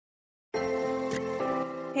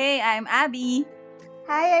Hey, I'm Abby.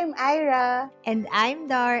 Hi, I'm Ira. And I'm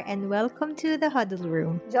Dar, and welcome to the Huddle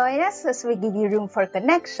Room. Join us as we give you room for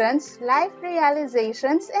connections, life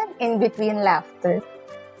realizations, and in-between laughter.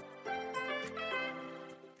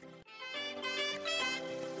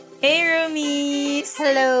 Hey, roomies!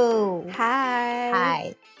 Hello!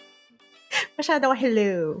 Hi! Masyado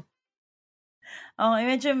hello. Okay,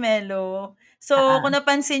 medyo mellow. So, kung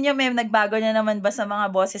napansin nyo, may nagbago na naman ba sa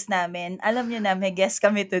mga boses namin? Alam nyo na, may guest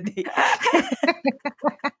kami today.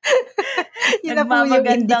 Yun na po yung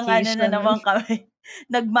Nagmamagandang indication. na naman kami.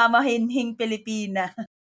 Nagmamahinhing Pilipina.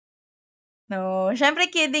 No,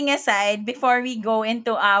 syempre kidding aside, before we go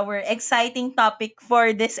into our exciting topic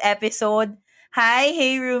for this episode,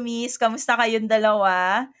 hey roomies, kamusta kayong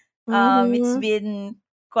dalawa? It's been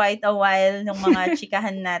quite a while nung mga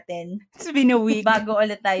chikahan natin. It's been a week. Bago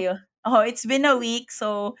ulit tayo. Oh, it's been a week.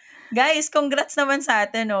 So, guys, congrats naman sa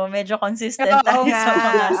atin, no? Medyo consistent tayo sa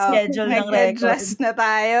mga schedule ng record. Nag-adjust na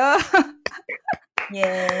tayo.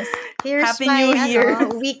 Yes. Here's Happy my New Year.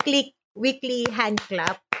 Weekly hand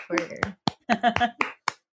clap for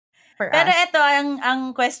Pero us. ito,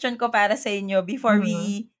 ang question ko para sa inyo before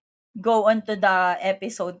we go on to the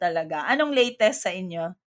episode talaga. Anong latest sa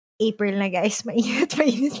inyo? April na, guys. Mainit pa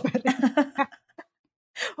rin.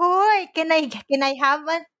 Hoy, can I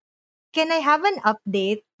have an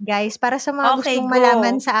update, guys, para sa mga gustong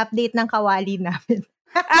malaman sa update ng kawali namin?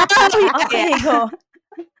 Okay, go.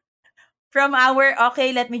 From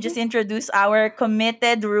let me just introduce our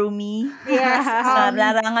committed roomie. Yes. Sa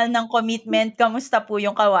larangal ng commitment, kamusta po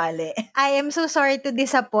yung kawali? I am so sorry to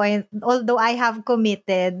disappoint, although I have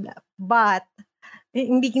committed, but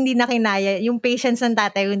hindi na kinaya. Yung patience ng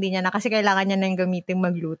tatay, hindi niya na, kasi kailangan niya nang gamitin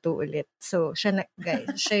magluto ulit. So, siya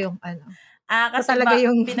yung ano. Kasi talaga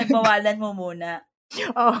yung pinagbawalan mo muna.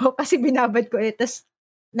 Oo, kasi binabad ko ulit. Tapos,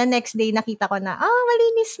 na next day, nakita ko na,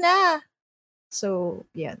 malinis na. So,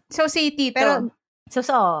 yan. So, si Tito. Pero,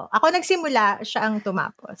 ako nagsimula, siya ang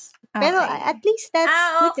tumapos. Pero, at least that's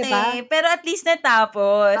good, okay. diba? Pero at least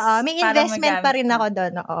natapos. May investment pa rin ako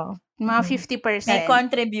doon, oo. Mga 50%. May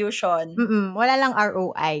contribution. Wala lang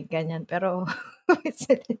ROI, ganyan. Pero,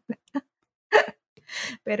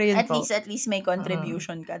 pero yun at po. At least may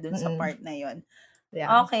contribution ka dun sa part na yun.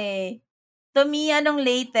 Yeah. Okay. To me, anong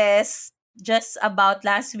latest? Just about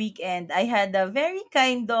last weekend, I had a very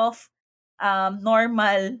kind of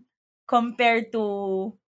normal compared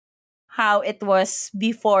to how it was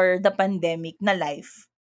before the pandemic na life.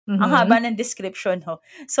 Ang haba ng description, ho.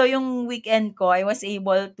 So, yung weekend ko, I was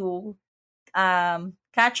able to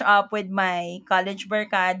catch up with my college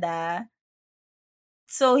barkada.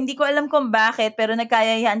 So, hindi ko alam kung bakit, pero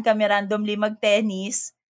nagkayayahan kami randomly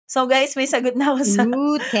mag-tennis. So, guys, may sagot na ako sa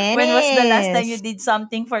tennis. When was the last time you did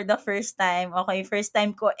something for the first time? Okay, first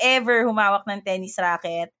time ko ever humawak ng tennis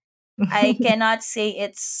racket. I cannot say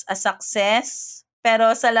it's a success,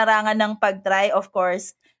 pero sa larangan ng pag-try, of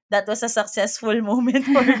course, that was a successful moment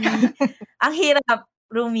for me. Ang hirap,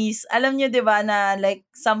 roomies. Alam nyo, di ba, na like,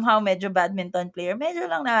 somehow medyo badminton player.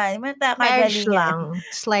 Medyo lang naman. Medyo lang.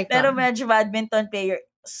 Slight pero lang. medyo badminton player.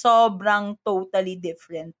 Sobrang totally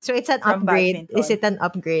different. So, it's an upgrade? Badminton. Is it an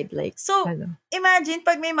upgrade? Like, so, imagine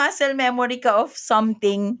pag may muscle memory ka of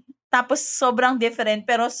something, tapos sobrang different,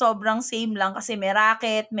 pero sobrang same lang kasi may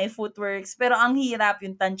racket, may footworks, pero ang hirap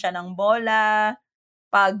yung tansya ng bola,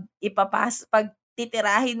 pag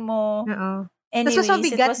titirahin mo. Anyways, so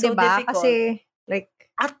bigat, it was so diba? difficult. Kasi, like,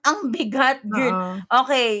 at ang bigat, girl.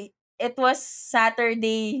 Okay, it was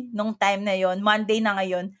Saturday nung time na yon, Monday na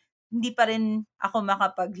ngayon, hindi pa rin ako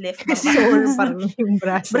makapag-lift. Sore pa rin yung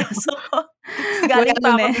braso ko. Galing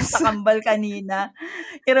pa ako dun sa kambal kanina.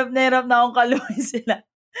 Hirap na akong kaluhin sila.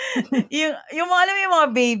 yung mga alam mo yung mga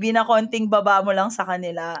baby na konting baba mo lang sa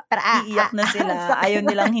kanila, iiyak na sila. Ayaw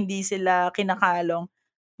nilang hindi sila kinakalong.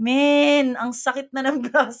 Men, ang sakit na ng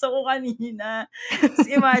braso ko kanina. So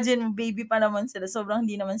imagine, baby pa naman sila.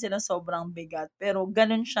 Hindi naman sila sobrang bigat. Pero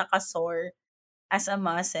ganun siya ka-sore as a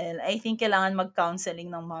muscle. I think kailangan mag-counseling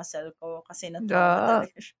ng muscle ko kasi na-trauma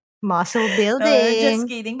talaga siya. Muscle building. Just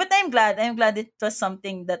kidding. But I'm glad it was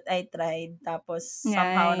something that I tried. Tapos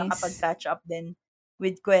somehow nakapag-catch up din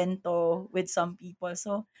with kwento with some people.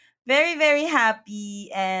 So, very, very happy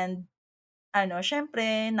and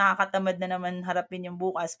syempre, nakakatamad na naman harapin yung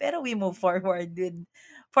bukas. Pero we move forward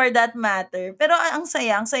for that matter. Pero ang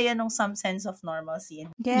saya nung some sense of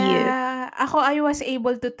normalcy. Yeah. Ako, I was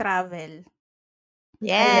able to travel.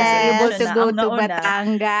 Yes. I was able to go to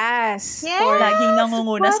Batangas. Yes. Laging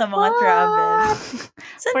nangunguna sa mga travel.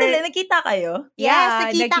 Sandali, nakita kayo?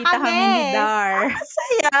 Yes, nakita kami ni Dar.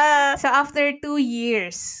 Saya. So, after 2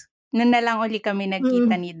 years, Noon na lang uli kami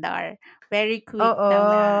nagkita ni Dar. Very quick lang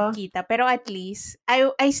Oo. nakita. Pero at least, I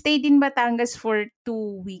stayed in Batangas for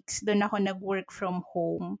 2 weeks. Doon ako nag-work from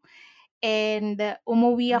home. And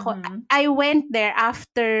umuwi ako. Mhm. I went there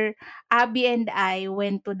after Abby and I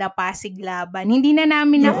went to the Pasig Laban. Hindi na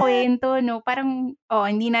namin Yeah. nakwento, no? Parang,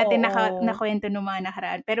 hindi natin Oo. nakwento no mga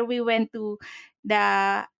nakaraan. Pero we went to the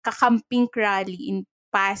kakamping rally in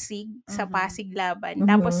Pasig, sa Mhm. Pasig Laban.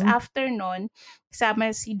 Tapos Mhm. after nun,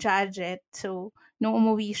 kasama si Jajet. So, nung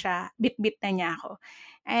umuwi siya, bit-bit na niya ako.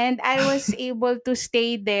 And I was able to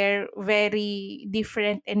stay there, very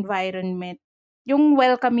different environment. Yung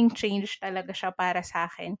welcoming change talaga siya para sa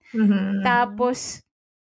akin. Mhm. Mhm. Tapos,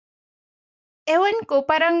 ewan ko,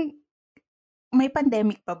 parang may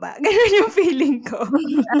pandemic pa ba? Ganun yung feeling ko.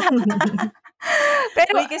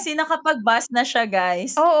 Pero, Uy, kasi nakapag-bus na siya,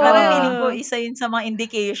 guys. Parang feeling ko Oo. isa yun sa mga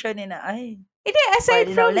indication na, ay, hindi, aside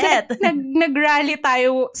party na from that, ulit. nag-rally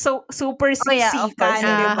tayo super Oh yeah, of course, siksikan, di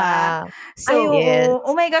yeah. ba? Aha. Ay, So, Yes. oo.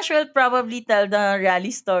 Oh my gosh, we'll probably tell the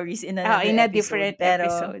rally stories in another in a episode. different Pero,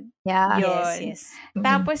 episode. Yeah. yes, Yun. yes. Mhm.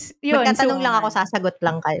 Tapos, yun. So, Magtatanong Oo lang nga ako, naman. sasagot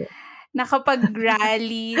lang kayo.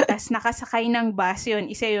 nakapag-rally, tas nakasakay ng bus,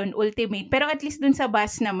 yun, isa yun, ultimate. Pero at least dun sa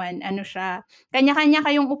bus naman, ano siya, kanya-kanya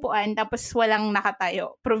kayong upuan, tapos walang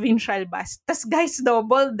nakatayo, provincial bus. Tas guys,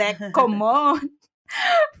 double deck, come on!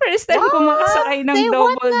 First time ko What? makasakay Say ng what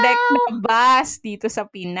double deck now? na bus dito sa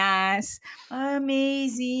Pinas.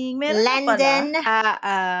 Amazing. Meron na London. pala.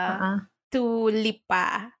 Uh-uh. To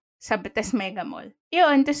Lipa, sa Batas Mega Mall.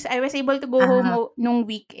 Yun, tapos I was able to go home Aha. nung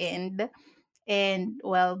weekend. And,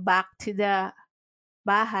 well, back to the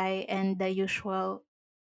bahay and the usual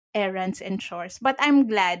errands and chores. But I'm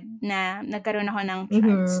glad na nagkaroon ako ng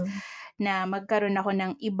chance Mhm. na magkaroon ako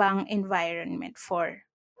ng ibang environment for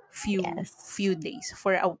few Yes. days,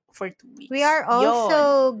 for 2 We weeks. are Yon. also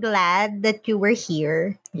glad that you were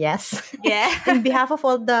here. Yes. Yeah. In behalf of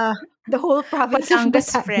all the whole province of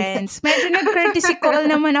Batangas Batangas. friends. Medyo nag-courtesy call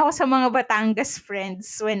naman ako sa mga Batangas friends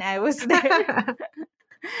when I was there.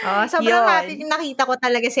 Oh, sobrang happy Yon. nakita ko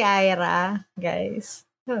talaga si Ira, guys.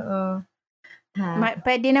 Oo. Ha,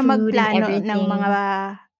 Pwede na food and magplano ng mga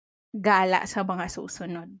everything. gala sa mga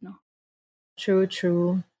susunod, no? True,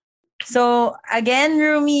 true. So, again,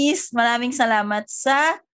 roomies, maraming salamat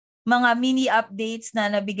sa mga mini updates na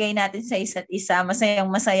nabigay natin sa isa't isa. Masayang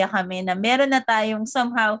masaya kami na meron na tayong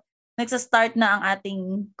somehow nagsa-start na ang ating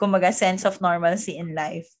kumbaga sense of normalcy in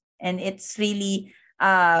life. And it's really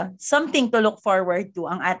something to look forward to,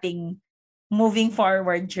 ang ating moving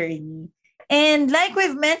forward journey. And like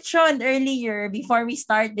we've mentioned earlier, before we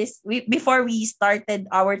started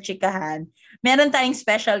our chikahan, meron tayong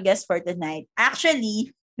special guest for tonight. Actually,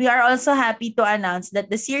 we are also happy to announce that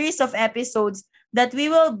the series of episodes that we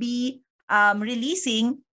will be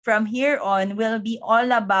releasing from here on will be all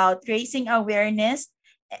about raising awareness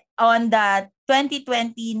on the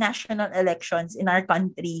 2020 national elections in our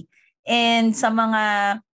country. And sa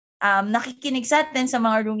mga nakikinig sa atin, sa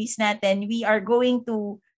mga roomies natin, we are going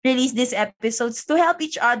to release these episodes to help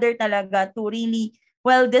each other talaga to really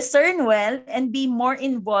discern well and be more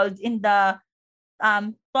involved in the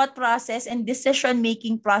thought process and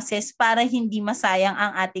decision-making process para hindi masayang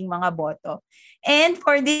ang ating mga boto. And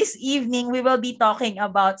for this evening, we will be talking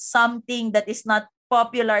about something that is not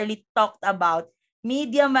popularly talked about.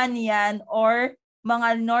 Media man yan or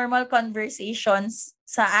mga normal conversations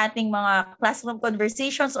sa ating mga classroom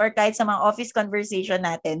conversations or kahit sa mga office conversation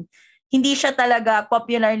natin. Hindi siya talaga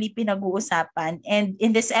popularly pinag-uusapan. And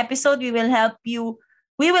in this episode, we will help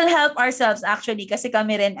ourselves actually kasi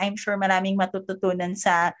kami rin, I'm sure maraming matututunan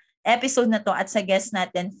sa episode na to at sa guest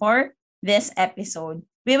natin for this episode.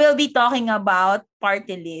 We will be talking about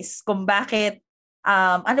party list, kung bakit,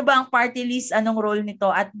 ano ba ang party list, anong role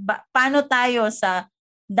nito, at paano tayo sa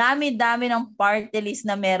dami-dami ng party list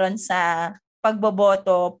na meron sa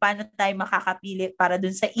pagboboto, paano tayo makakapili para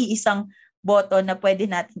dun sa iisang boto na pwede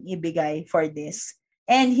natin ibigay for this.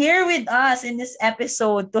 And here with us in this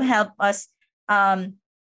episode to help us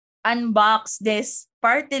unbox this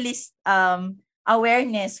party list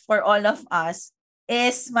awareness for all of us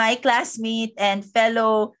is my classmate and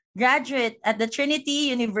fellow graduate at the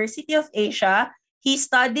Trinity University of Asia. He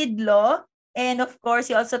studied law and of course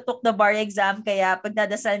he also took the bar exam kaya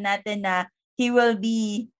pagdadasal natin na he will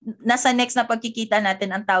be nasa next na pagkikita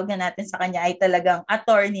natin ang tawag na natin sa kanya ay talagang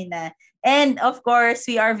attorney na. And of course,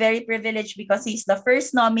 we are very privileged because he's the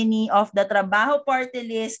first nominee of the Trabaho Party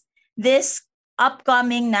List this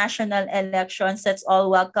upcoming national elections. Let's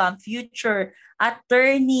all welcome future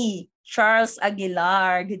attorney Charles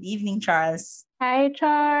Aguilar. Good evening, Charles. Hi,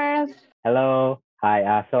 Charles. Hello. Hi.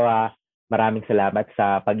 So, maraming salamat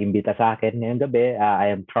sa pag-imbita sa akin ngayong gabi.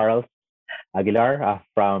 I am Charles Aguilar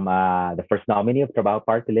from the first nominee of Trabaho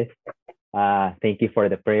Partylist. Thank you for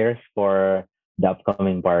the prayers for the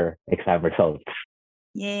upcoming bar exam results.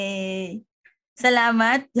 Yay!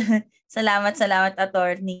 Salamat. salamat,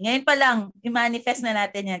 attorney. Ngayon pa lang, i-manifest na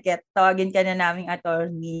natin yan. Kaya tawagin ka na naming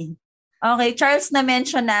attorney. Okay, Charles,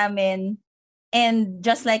 na-mention namin, and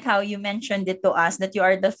just like how you mentioned it to us, that you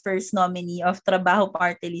are the first nominee of Trabaho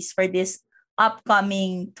Party List for this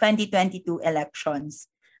upcoming 2022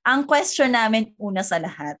 elections. Ang question namin una sa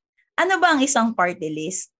lahat, ano ba ang isang party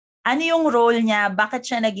list? Ano yung role niya? Bakit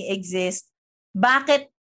siya nag-i-exist? Bakit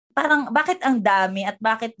ang dami at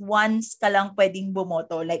bakit once ka lang pwedeng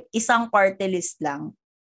bumoto? Like isang party list lang?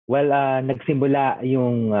 Well, nagsimula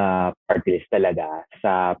yung party list talaga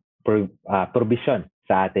sa provision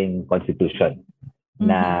sa ating constitution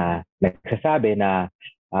na nagsasabi na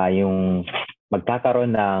yung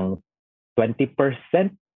magkakaroon ng 20%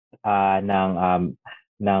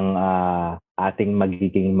 ng ating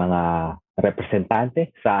magiging mga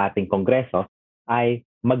representante sa ating kongreso ay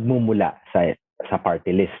magmumula sa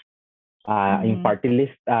party list. Yung party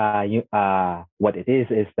list, what it is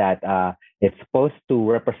that it's supposed to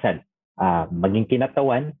represent maging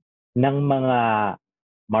kinatawan ng mga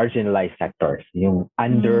marginalized sectors, yung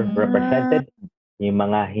underrepresented, yung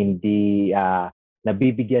mga hindi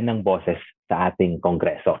nabibigyan ng boses sa ating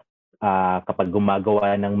kongreso. Kapag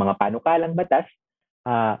gumagawa ng mga panukalang batas,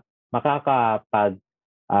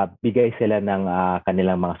 makakapagbigay sila ng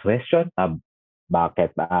kanilang mga suggestion,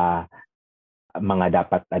 bakit mga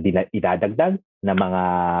dapat idadagdag na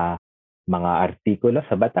mga artikulo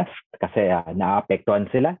sa batas kasi naapektuhan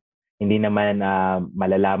sila. Hindi naman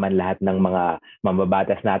malalaman lahat ng mga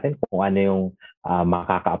mambabatas natin kung ano yung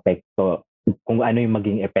makakaapekto, kung ano yung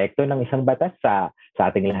maging epekto ng isang batas sa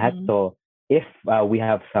ating lahat. So if we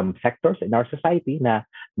have some sectors in our society na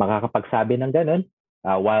makakapagsabi ng ganun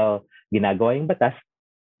while ginagawa yung batas,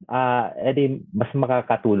 edi mas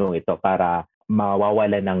makakatulong ito para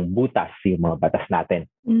mawawala ng butas yung mga batas natin.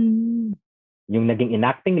 Yung naging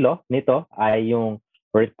enacting law nito ay yung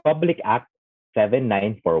Republic Act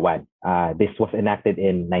 7941. This was enacted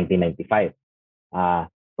in 1995.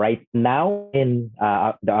 Right now, in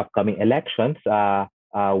the upcoming elections,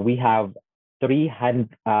 we have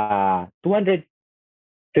 253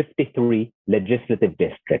 legislative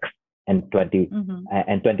districts, and 20%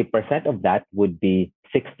 of that would be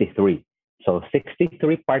 63. So 63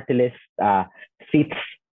 party list seats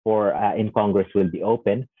for in Congress will be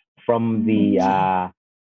open from the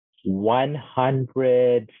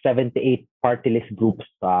 178 party list groups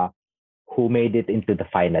who made it into the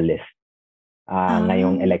final list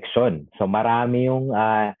ngayong election. So marami yung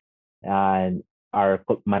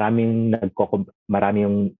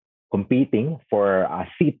maraming competing for a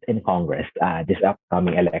seat in Congress this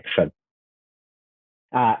upcoming election.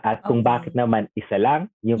 At kung bakit naman isa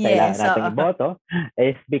lang yung kailangan nating iboto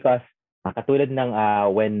is because katulad ng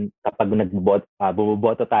kapag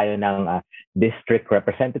bumoboto tayo ng district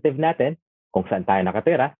representative natin, kung saan tayo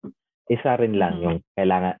nakatira, isa rin lang yung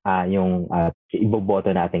kailangan yung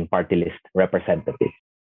iboboto nating party list representative.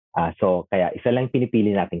 So kaya isa lang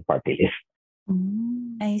pinipili nating party list.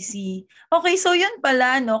 I see. Okay, so yun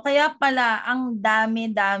pala, no? Kaya pala ang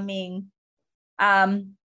dami-daming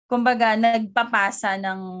kumbaga nagpapasa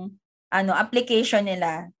ng application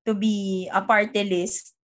nila to be a party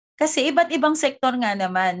list. Kasi iba't ibang sektor nga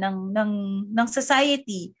naman ng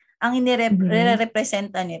society ang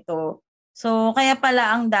inirepresenta nito. So kaya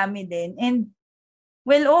pala ang dami din. And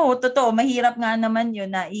well, totoo, mahirap nga naman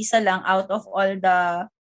 'yun na isa lang out of all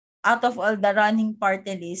the running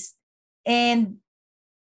party list. And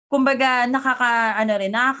kumbaga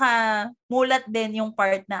nakakamulat din yung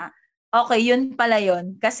part na okay, yun pala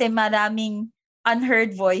yun kasi maraming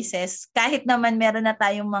unheard voices. Kahit naman meron na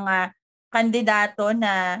tayong mga kandidato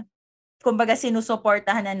na kumbaga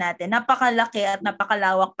sinusuportahan na natin. Napakalaki at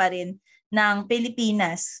napakalawak pa rin ng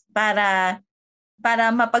Pilipinas para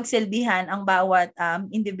mapagsilbihan ang bawat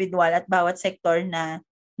individual at bawat sektor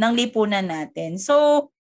ng lipunan natin.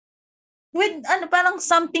 So with parang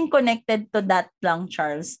something connected to that lang,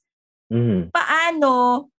 Charles.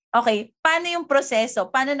 Paano yung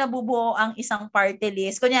proseso? Paano nabubuo ang isang party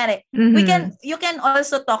list? Kunyari, you can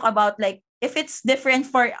also talk about like if it's different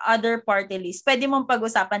for other party lists. Pwede mong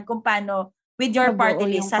pag-usapan kung paano with your party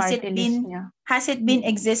list. Has it been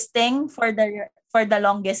existing for the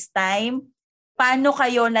longest time? Paano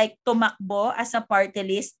kayo like tumakbo as a party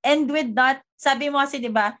list? And with that, sabi mo kasi 'di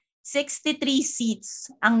ba, 63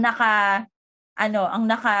 seats ang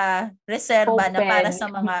naka-reserva na para sa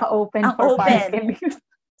mga open.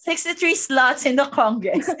 63 slots in the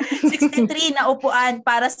Congress. 63 na upuan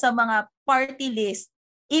para sa mga party list.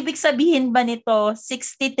 Ibig sabihin ba nito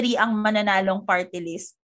 63 ang mananalong party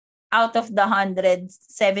list out of the 170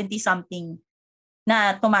 something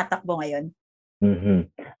na tumatakbo ngayon?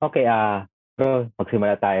 Okay, pero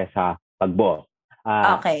magsimula tayo sa pagbuo.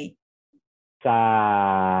 Okay. Sa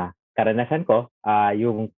karanasan ko,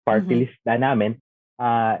 yung party list na namin,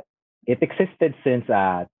 it existed since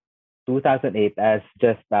 2008 as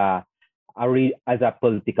just as a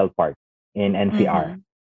political part in NCR.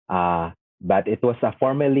 But it was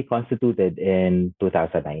formally constituted in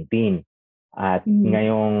 2019. At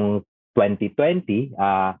ngayong 2020,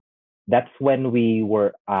 that's when we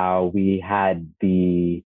had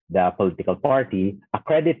the political party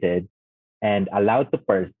accredited and allowed to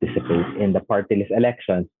participate in the party list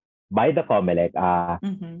elections by the COMELEC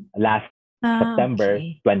last September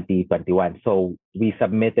 2021. So we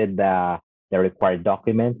submitted the required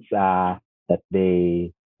documents that they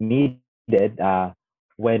needed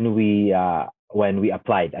when we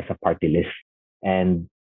applied as a party list. And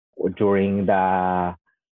during the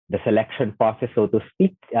selection process, so to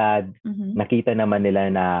speak, nakita naman nila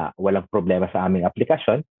na walang problema sa aming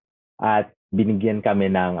aplikasyon at binigyan kami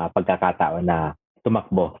ng pagkakataon na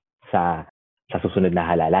tumakbo sa susunod na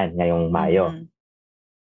halalan ngayong Mayo.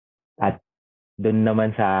 At doon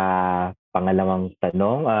naman sa pangalawang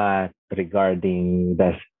tanong regarding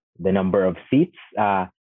the number of seats,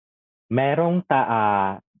 merong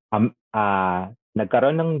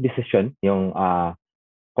nagkaroon ng desisyon yung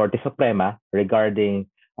Korte Suprema regarding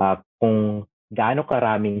kung gaano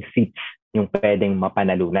karaming seats yung pwedeng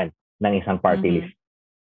mapanalunan ng isang party list.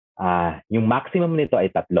 Yung maximum nito ay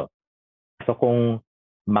 3. So kung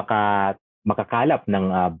makakalap ng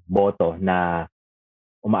boto na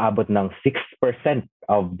umaabot ng 6%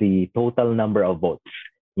 of the total number of votes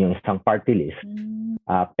yung isang party list,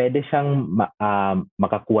 pwede siyang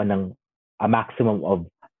makakuha ng a maximum of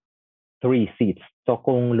 3 seats. So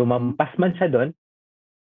kung lumampas man siya doon,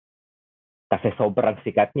 kasi sobrang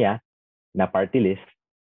sikat niya na party list,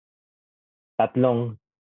 3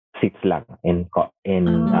 seats lang in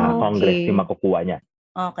Congress yung makukuha niya.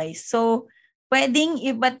 Okay. So, pwedeng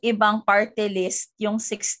iba't ibang party list yung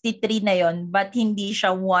 63 na yon, but hindi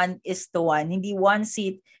siya 1:1. Hindi 1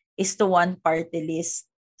 seat is to 1 party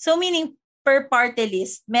list. So, meaning per party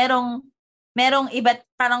list, merong iba't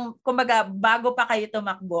parang, kumbaga, bago pa kayo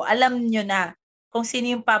tumakbo, alam nyo na kung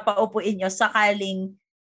sino yung papaupuin nyo sakaling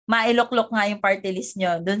mailoklok nga yung party list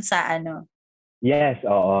nyo dun sa ano. Yes,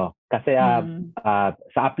 oo. Kasi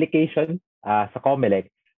sa application sa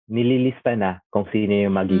COMELEC, nililista na kung sino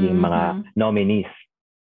yung magiging mga nominees.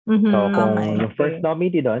 So kung yung first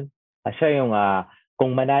nominee doon, siya yung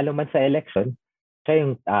kung manalo man sa election, siya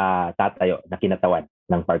yung tatayo na kinatawan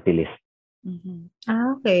ng party list.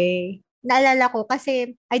 Okay. Naalala ko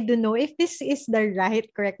kasi I don't know if this is the right,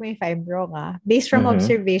 correct me if I'm wrong, based from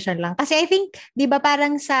observation lang. Kasi I think, di ba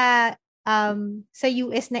parang sa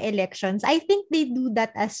US na elections, I think they do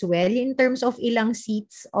that as well in terms of ilang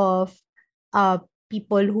seats of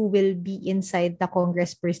people who will be inside the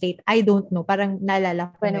Congress per state. I don't know. Parang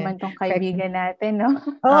naalala ko. Ano naman tong kaibigan natin, no?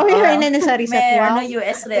 Sorry. May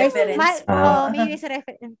US reference. May US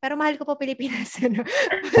reference. Pero mahal ko po Pilipinas. Ano?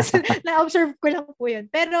 Na-observe ko lang po yun.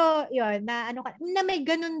 Pero yun, na may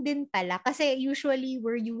ganun din pala. Kasi usually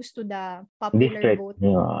we're used to the popular district vote.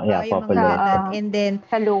 Popular. And then,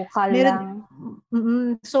 sa local lang.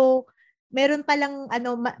 So, meron palang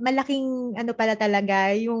malaking pala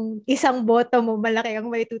talaga yung isang boto mo, malaki ang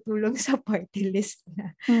may tutulong sa party list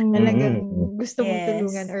na talagang gusto mong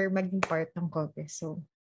tulungan or maging part ng Congress. So,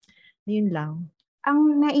 yun lang.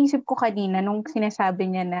 Ang naisip ko kanina nung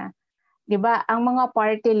sinasabi niya na, di ba, ang mga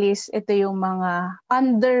party list, ito yung mga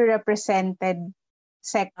underrepresented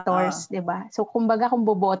sectors, di ba? So, kumbaga kung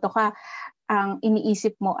boboto ka, ang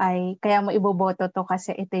iniisip mo ay, kaya mo iboboto to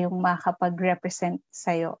kasi ito yung makapag-represent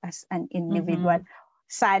sa'yo as an individual.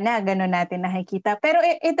 Sana gano'n natin nakikita. Pero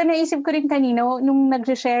ito naisip ko rin kanino, nung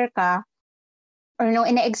nag-share ka, or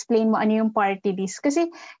nung ina-explain mo ano yung party list.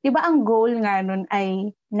 Kasi, di ba ang goal nga nun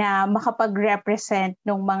ay na makapag-represent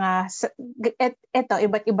ng mga,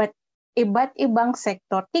 iba't ibang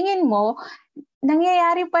sektor. Tingin mo,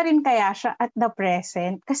 nangyayari pa rin kaya siya at the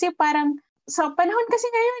present? Kasi parang, sa panahon kasi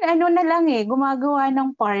ngayon, na lang gumagawa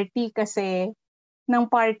ng party kasi, ng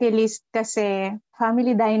party list kasi,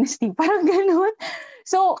 family dynasty, parang ganun.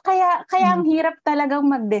 So, kaya ang hirap talagang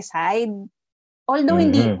mag-decide. Although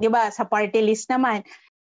hindi, di ba, sa party list naman,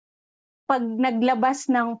 pag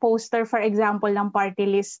naglabas ng poster, for example, ng party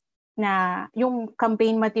list na yung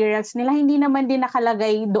campaign materials nila, hindi naman din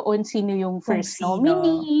nakalagay doon sino yung first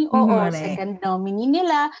nominee, Correct. second nominee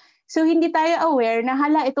nila. So hindi tayo aware na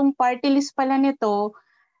itong party list pala nito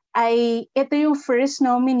ay ito yung first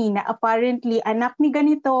nominee na apparently anak ni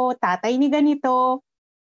ganito, tatay ni ganito,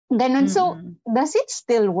 ganun. So, does it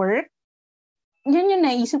still work? Yun yung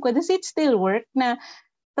naisip ko, does it still work na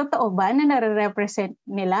totoo ba na nare-represent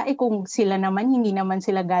nila kung sila naman, hindi naman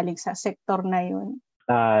sila galing sa sektor na yun?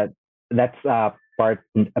 That's part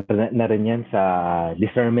na rin yan sa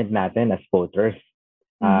discernment natin as voters.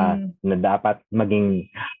 Na dapat maging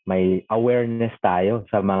may awareness tayo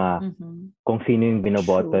sa mga kung sino yung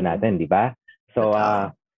binoboto natin, di ba? So,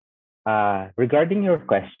 regarding your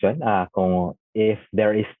question, kung if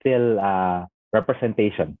there is still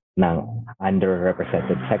representation ng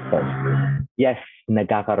underrepresented sectors, yes,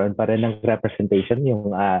 nagkakaroon pa rin ng representation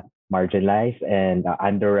yung marginalized and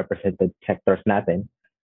underrepresented sectors natin.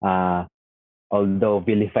 Although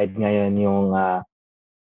vilified ngayon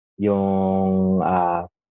yung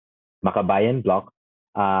Makabayan Block,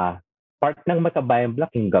 part ng Makabayan Block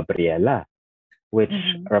yung Gabriela, which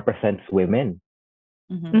represents women.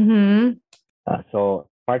 So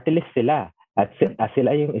partylist sila at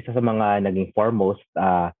sila yung isa sa mga naging foremost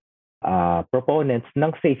proponents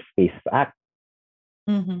ng Safe Space Act,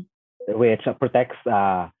 which protects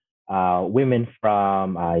women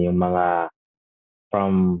from yung mga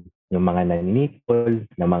naninipol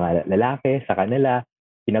ng mga lalaki sa kanila.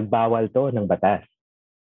 Pinagbawal to ng batas.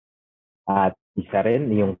 At isa rin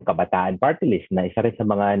yung Kabataan Party List na isa rin sa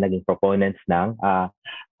mga naging proponents ng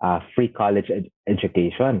free college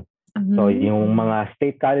education. So yung mga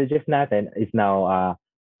state colleges natin is now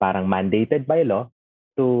parang mandated by law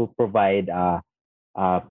to provide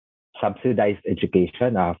subsidized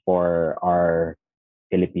education for our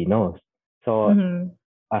Filipinos. So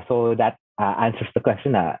so that answers the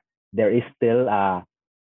question. There is still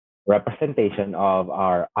representation of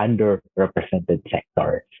our underrepresented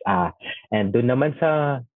sectors. And doon naman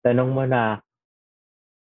sa tanong mo na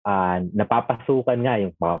napapasukan nga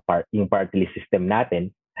yung party list system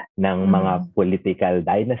natin ng mga political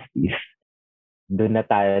dynasties, doon na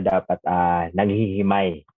tayo dapat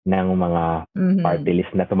naghihimay ng mga party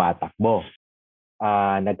list na tumatakbo.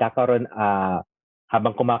 Nagkakaroon,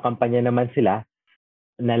 habang kumakampanya naman sila,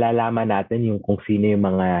 nalalaman natin yung kung sino yung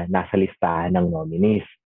mga nasa listahan ng nominees.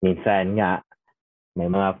 Minsan nga, may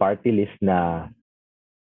mga party list na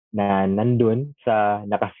nandun sa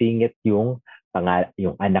nakasingit yung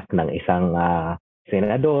anak ng isang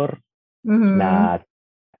senador na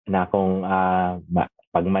kung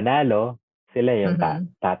pag manalo, sila yung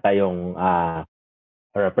yung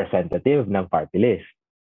representative ng party list.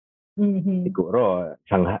 Siguro,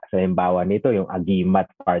 sa himbawa nito, yung Agimat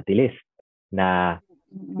party list na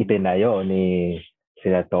itinayo ni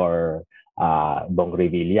Senator Bong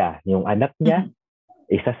Revilla. Yung anak niya,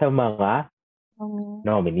 isa sa mga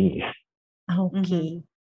nominees. Okay.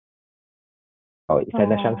 Isa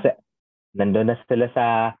na siyang nandun na sila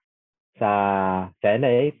sa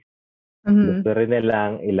Senate. Gusto rin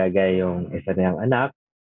nilang ilagay yung isa niyang anak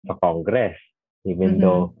sa Congress. Even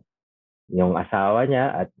though yung asawa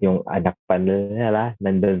niya at yung anak pa nila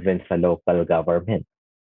nandun din sa local government.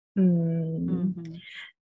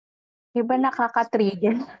 Diba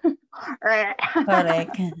nakaka-trigger? Correct.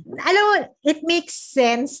 Alam mo, it makes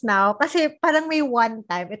sense now kasi parang may one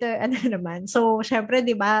time, ito naman. So, syempre,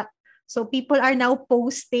 di ba? So, people are now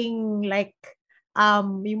posting like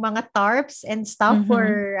yung mga tarps and stuff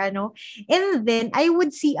for and then I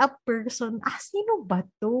would see a person, sino ba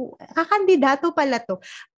to? Kakandidato pala to.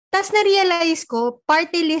 Tapos na-realize ko,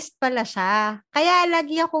 party list pala siya. Kaya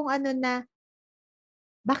lagi akong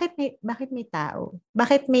bakit may tao?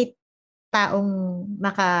 Bakit may taong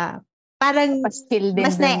parang mas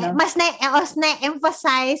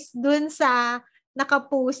na-emphasize dun sa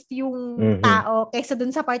naka-post yung tao kaysa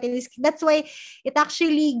dun sa party list. That's why it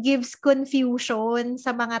actually gives confusion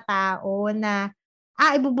sa mga tao na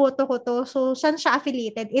iboboto ko to. So, saan siya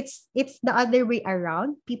affiliated? It's the other way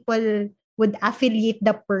around. People would affiliate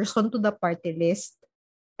the person to the party list.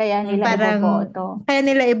 Kaya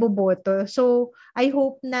nila iboboto. So, I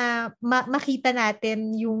hope na makita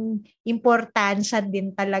natin yung importansya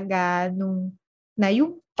din talaga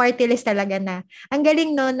yung party list talaga na. Ang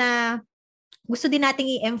galing na gusto din nating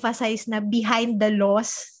i-emphasize na behind the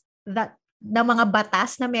laws na mga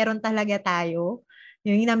batas na meron talaga tayo.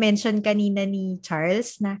 Yung na-mention kanina ni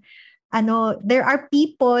Charles na there are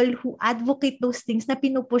people who advocate those things na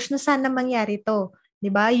pinupush na sana mangyari to. 'Di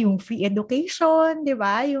ba? Yung free education, 'di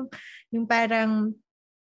ba? Yung parang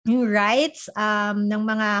yung rights ng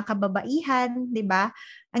mga kababaihan, 'di ba?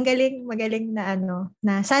 Ang galing, magaling na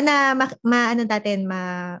na sana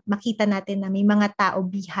makita natin na may mga tao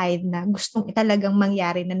behind na gustong talagang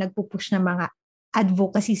mangyari na nagpupush ng mga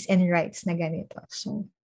advocacies and rights na ganito. So,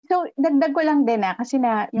 dagdag ko lang din kasi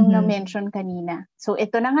yung na-mention kanina. So,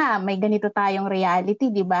 ito na nga, may ganito tayong reality,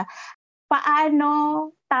 di ba?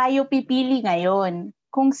 Paano tayo pipili ngayon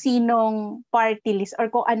kung sinong party list or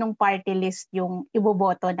kung anong party list yung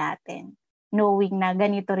iboboto natin? Knowing na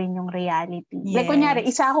ganito rin yung reality. Yes. Like, kunyari,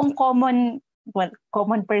 isa akong common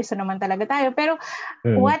person naman talaga tayo. Pero,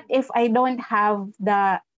 what if I don't have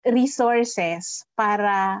the resources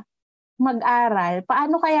para mag-aral?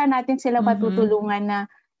 Paano kaya natin sila matutulungan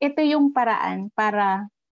na ito yung paraan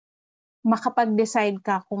para makapag-decide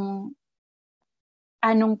ka kung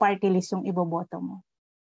anong party list yung iboboto mo?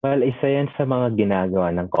 Well, isa yan sa mga ginagawa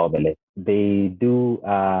ng COMELEC. They do,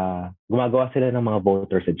 gumagawa sila ng mga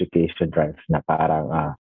voters education drives na parang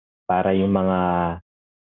para yung mga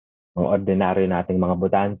ordinaryo nating mga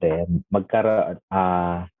botante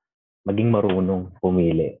maging marunong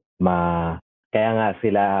pumili. Kaya nga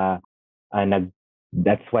sila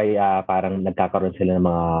that's why parang nagkakaroon sila ng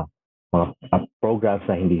mga programs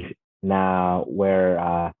na where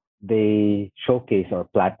they showcase or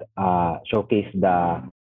showcase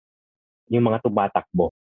yung mga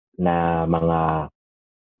tumatakbo na mga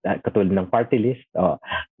katulad ng party list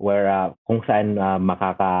where kung saan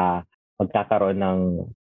magkakaroon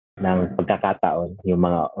ng pagkakataon yung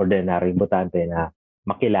mga ordinary botante na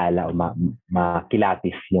makilala o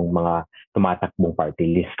makilatis yung mga tumatakbong party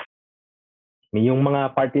list. Yung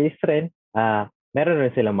mga party list rin, meron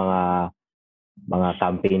rin silang mga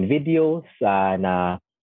campaign videos na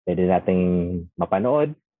pwede nating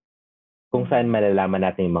mapanood kung saan malalaman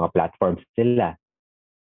natin yung mga platforms nila.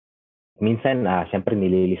 Minsan, syempre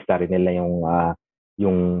nililista rin nila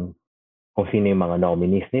yung kung sino yung mga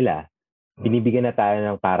nominees nila. Binibigyan na tayo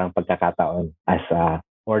ng parang pagkakataon as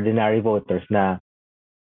ordinary voters na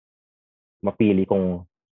mapili kung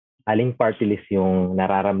aling party list yung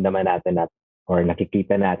nararamdaman natin or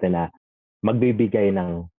nakikita natin na magbibigay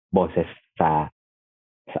ng boses sa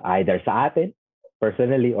either sa atin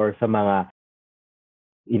personally or sa mga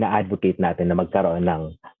ina-advocate natin na magkaroon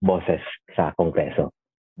ng boses sa Kongreso.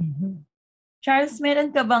 Charles,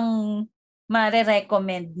 meron ka bang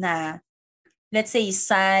mare-recommend na, let's say,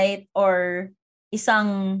 site or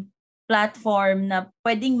isang platform na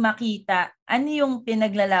pwedeng makita ano yung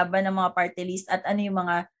pinaglalaban ng mga party list at ano yung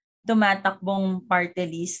mga tumatakbong party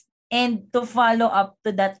list? And to follow up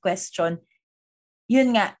to that question,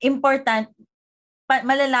 yun nga, important,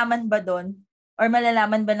 malalaman ba doon or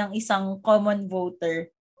malalaman ba ng isang common voter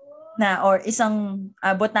na or isang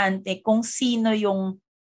botante kung sino yung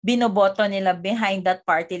binoboto nila behind that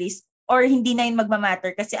party list or hindi na yun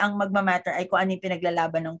magmamatter kasi ang magmamatter ay kung ano yung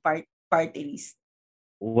pinaglalaban ng party list?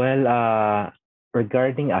 Well,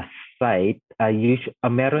 regarding a site,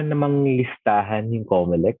 meron namang listahan yung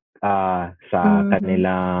COMELEC sa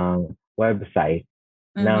kanilang website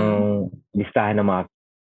ng listahan ng mga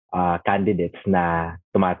candidates na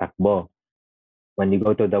tumatakbo. When you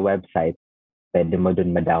go to the website, pwede mo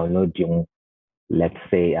dun ma-download yung, let's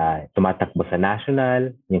say, tumatakbo sa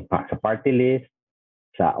national, yung sa party list,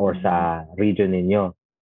 or sa region ninyo.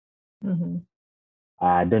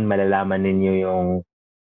 Dun malalaman ninyo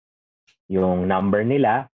yung number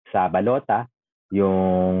nila sa balota,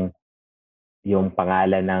 yung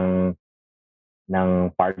pangalan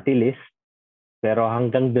ng party list, pero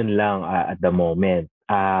hanggang dun lang at the moment.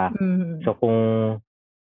 So kung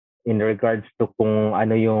in regards to kung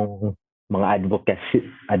ano yung mga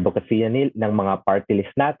advocacy ng mga party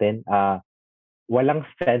list natin, walang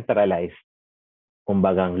centralized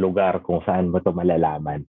kumbagang lugar kung saan mo ito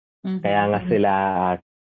malalaman. Kaya nga sila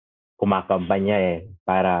kumakampanya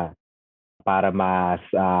para mas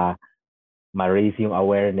ma-raise yung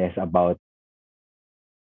awareness about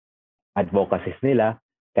advocacies nila.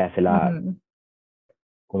 Kaya sila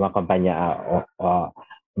kumakampanya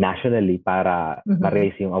nationally para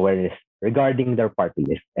ma-raise yung awareness regarding their party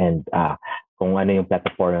list and kung ano yung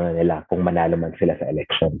platform nila kung manalo man sila sa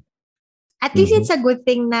election. At least it's a good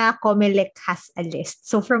thing na COMELEC has a list.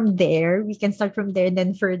 So from there, we can start from there and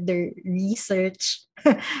then further research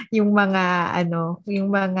yung mga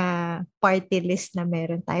party list na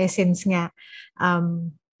meron tayo since nga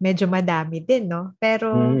medyo madami din, no? Pero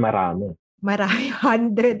marami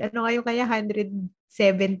 100. Ano ngayon kaya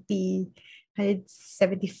 170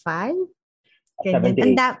 175?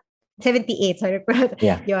 Ganyan. 78, sorry.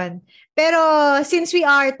 Yeah. Yun. Pero since we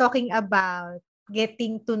are talking about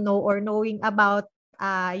getting to know or knowing about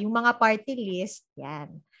yung mga party list,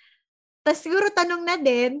 yan. Tapos siguro tanong na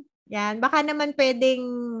din, yan, baka naman pwedeng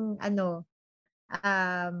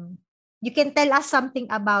you can tell us something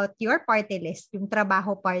about your party list, yung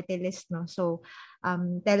trabaho party list, no? So,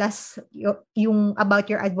 tell us yung about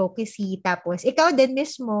your advocacy. Tapos, ikaw din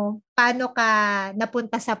mismo, paano ka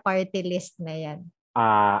napunta sa party list na yan?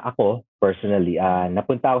 Ako, personally,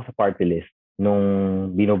 napunta ako sa party list nung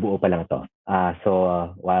binubuo pa lang to.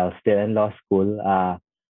 While still in law school,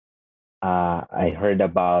 I heard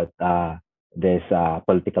about this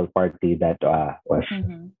political party that was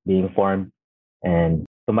being formed, and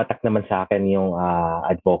tumatak naman sa akin yung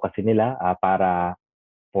advocacy nila para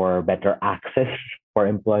for better access for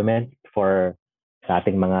employment for sa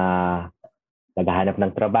ating mga naghahanap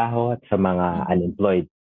ng trabaho at sa mga unemployed.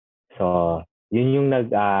 So, yun yung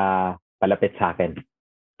palapit sa akin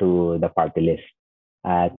to the party list.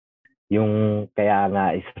 At yung kaya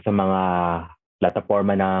nga isa sa mga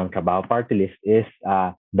plataforma ng trabaho party list is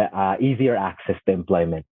the easier access to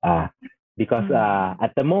employment. Because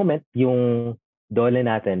at the moment, yung dole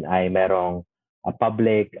natin ay merong a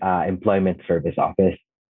public employment service office.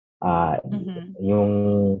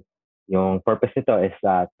 Yung purpose nito is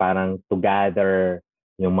parang to gather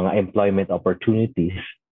yung mga employment opportunities.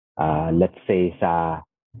 Let's say sa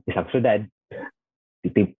isang syudad,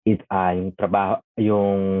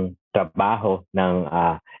 yung trabaho ng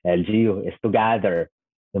LGU is to gather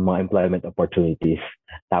yung mga employment opportunities.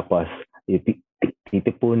 Tapos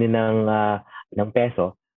titipunin ng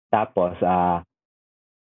peso, tapos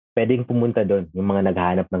pwedeng pumunta doon yung mga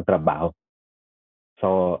naghahanap ng trabaho.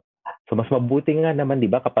 So mas mabuti nga naman,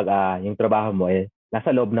 'di ba, kapag yung trabaho mo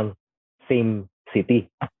nasa loob ng same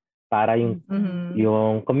city para yung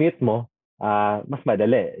commute mo mas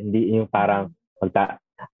madali. Hindi yung parang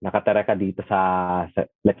nakatara ka dito sa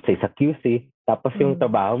let's say sa QC, tapos yung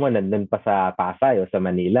trabaho mo nandun pa sa Pasay o sa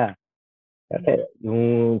Manila. Kasi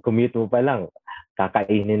yung commute mo pa lang,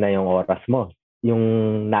 kakainin na yung oras mo. Yung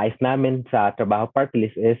nais namin sa trabaho party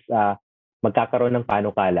list is magkakaroon ng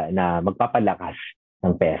panukala na magpapalakas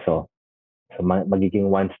ng peso. So magiging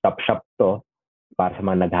one-stop shop to para sa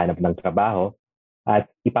mga naghahanap ng trabaho. At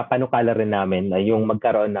ipapanukala rin namin na yung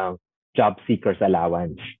magkaroon ng job seekers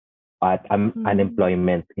allowance at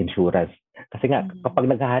unemployment insurance. Kasi nga, kapag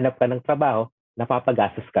naghahanap ka ng trabaho,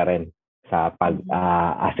 napapagastos ka rin sa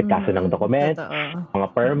pag-asikaso ng dokumento, mga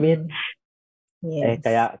permits. Yes.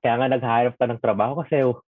 Kaya nga naghahanap ka ng trabaho kasi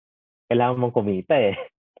kailangan mong kumita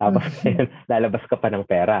Tapos lalabas ka pa ng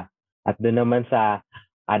pera. At doon naman sa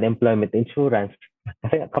unemployment insurance,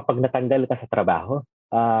 kasi kapag natanggal ka sa trabaho,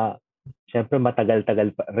 syempre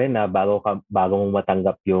matagal-tagal pa rin bago mong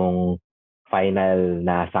matanggap yung final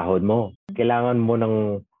na sahod mo. Kailangan mo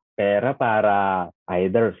ng pera para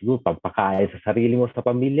either siguro pampakain sa sarili mo, sa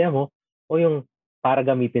pamilya mo, o yung para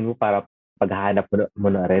gamitin mo para paghahanap mo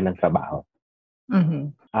na rin ng trabaho.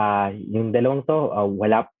 Yung dalawang to,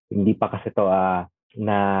 hindi pa kasi to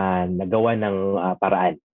na nagawa ng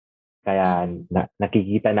paraan. Kaya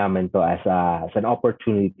nakikita namin to as an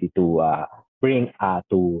opportunity to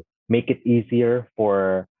to make it easier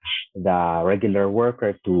for the regular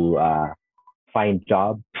worker to find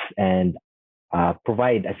jobs and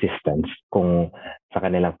provide assistance kung sa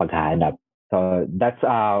kanilang paghahanap. So that's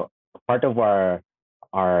part of our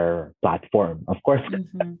platform. Of course,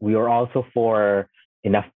 we are also for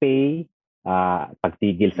enough pay,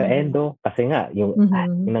 pagtigil sa endo, kasi nga yung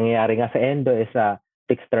nangyayari nga sa endo is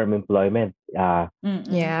fixed term employment.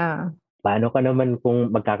 Yeah. Paano ka naman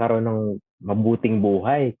kung magkakaroon ng mabuting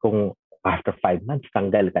buhay kung after 5 months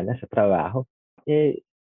tanggal ka na sa trabaho?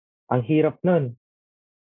 Ang hirap nun.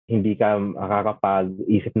 Hindi ka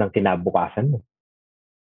makakapag-isip ng kinabukasan mo.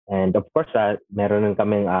 And of course, meron lang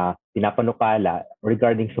kaming pinapanukala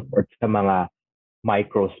regarding support sa mga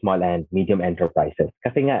micro, small, and medium enterprises.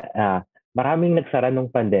 Kasi nga, maraming nagsara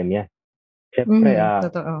nung pandemya. Siyempre,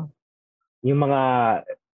 totoo. Yung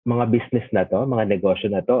mga business na to, mga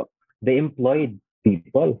negosyo na to, they employed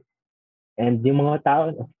people. And yung mga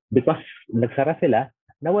tao, because nagsara sila,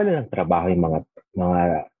 nawala ng trabaho yung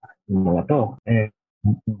mga to.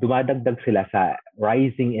 Dumadagdag sila sa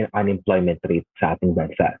rising unemployment rate sa ating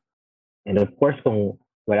bansa. And of course, kung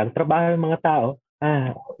walang trabaho yung mga tao,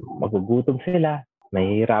 magugutom sila,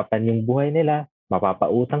 mahihirapan yung buhay nila,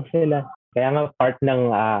 mapapautang sila. Kaya nga part ng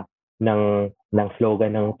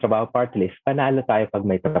slogan ng Trabaho Party List, panalo tayo pag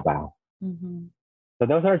may trabaho. So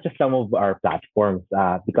those are just some of our platforms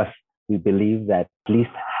because we believe that at least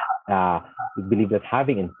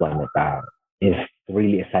having employment is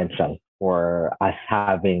really essential for us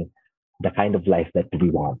having the kind of life that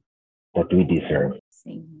we want, that we deserve.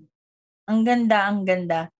 Ang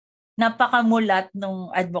ganda. Napakamulat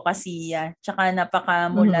nung advokasya, tsaka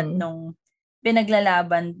napakamulat nung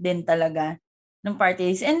pinaglalaban din talaga ng party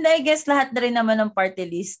list. And I guess lahat na rin naman ng party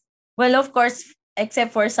list. Well, of course,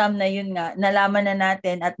 except for some na yun nga, nalaman na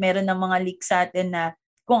natin at meron ng mga leaks sa atin na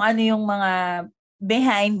kung ano yung mga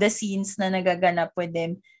behind the scenes na nagaganap with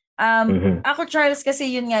them. Ako, Charles,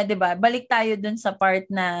 kasi yun nga, di ba? Balik tayo dun sa part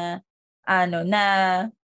na na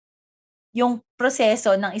yung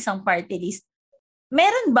proseso ng isang party list.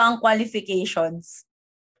 Meron bang qualifications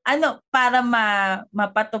para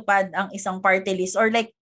mapatupad ang isang party list or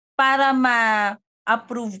like para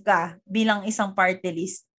ma-approve ka bilang isang party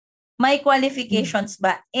list? May qualifications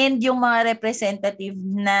ba? And yung mga representative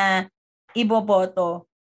na iboboto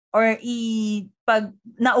or pag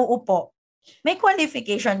nauupo, may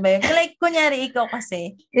qualification ba yun? Like, kunyari ikaw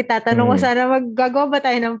kasi. Itatanong ko sana, maggagawa ba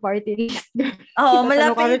tayo ng party list? Oo,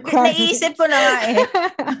 malapit. Naisip ko na nga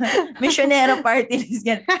Missionero party list.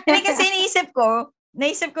 Hindi kasi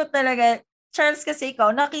naisip ko talaga, Charles, kasi ikaw,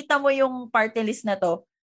 nakita mo yung party list na to,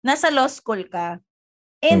 nasa law school ka.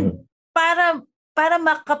 And para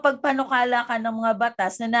makapagpanukala ka ng mga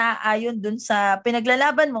batas na naaayon dun sa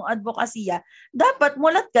pinaglalaban mong advokasya, dapat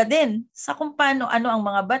mulat ka din sa kung ano ang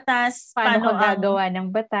mga batas, paano ka gagawa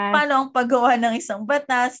ng batas, paano ang paggawa ng isang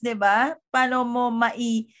batas, 'di ba? Paano mo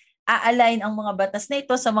a-align ang mga batas na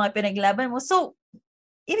ito sa mga pinaglaban mo. So,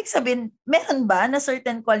 ibig sabihin, meron ba na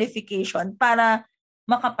certain qualification para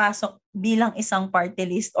makapasok bilang isang party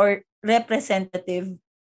list or representative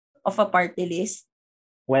of a party list?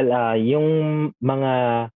 Well, yung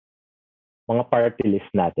mga party list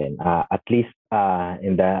natin, at least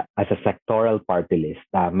as a sectoral party list,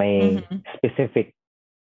 may specific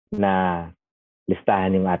na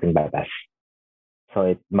listahan yung ating batas. So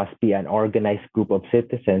it must be an organized group of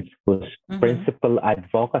citizens whose principal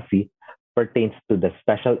advocacy pertains to the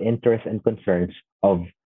special interests and concerns of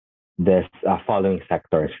the following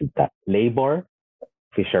sectors: labor,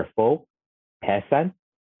 fisher folk, peasant,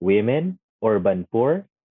 women, urban poor,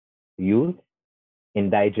 youth,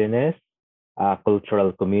 indigenous,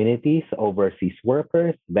 cultural communities, overseas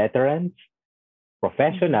workers, veterans,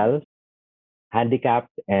 professionals,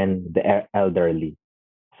 handicapped, and the elderly.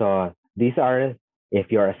 So these are, if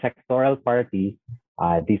you're a sectoral party,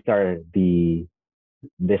 this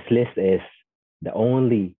list is the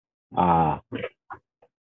only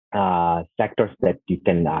sectors that you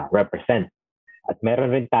can represent. At meron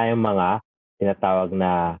rin tayong mga tinatawag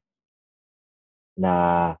na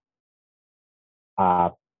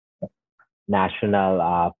national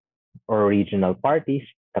or regional parties,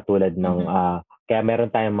 katulad ng kaya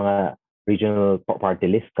meron tayong mga regional party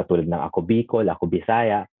list katulad ng Ako Bicol, Ako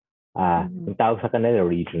Bisaya. Yung tawag sa kanila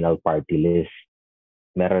regional party list.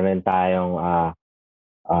 Meron rin tayong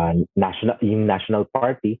national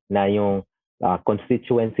party na yung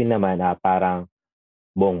constituency naman parang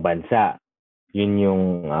buong bansa. Yun yung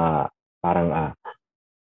parang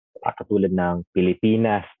katulad ng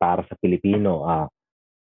Pilipinas para sa Pilipino.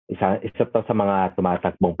 Isa to sa mga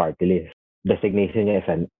tumatakbong party list. Designation niya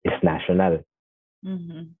is national.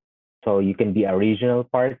 So you can be a regional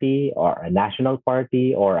party or a national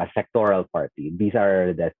party or a sectoral party. These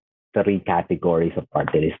are the 3 categories of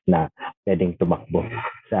party list na pwedeng tumakbo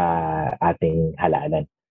sa ating halalan.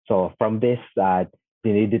 So from this,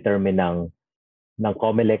 dinidetermine ng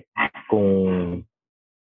COMELEC kung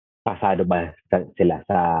pasado ba sila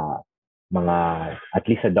sa mga, at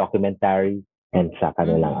least sa documentary and sa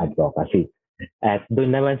kanilang advocacy. At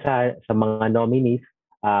doon naman sa mga nominees,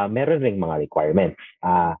 meron ring mga requirements.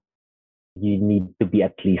 You need to be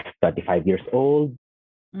at least 35 years old.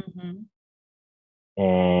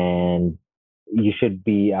 And you should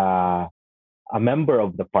be a member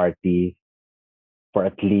of the party for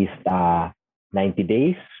at least 90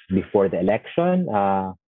 days before the election.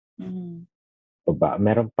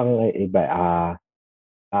 Meron pang iba.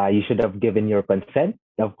 You should have given your consent,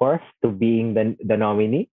 of course, to being the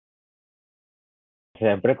nominee.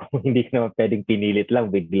 Siyempre, kung hindi ka naman pwedeng pinilit lang,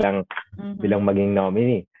 bilang maging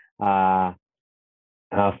nominee. I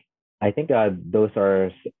think those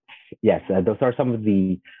are some of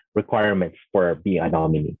the requirements for being a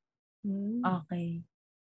nominee. Okay.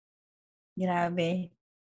 Grabe.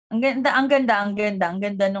 Ang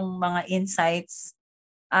ganda nung mga insights.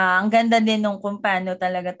 Ang ganda din nung kung paano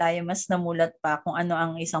talaga tayo mas namulat pa kung ano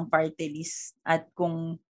ang isang party list at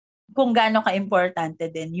kung gaano ka-importante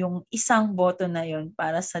din yung isang boto na yon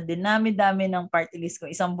para sa dinami-dami ng party list, kung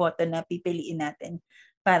isang boto na pipiliin natin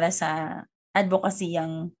para sa advocacy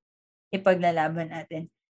ang ipaglalaban natin.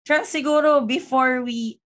 Charles, siguro before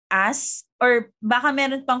we ask, or baka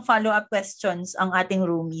meron pang follow-up questions ang ating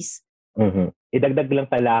roomies. Idagdag lang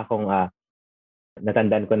pala akong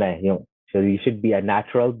natandaan ko na so you should be a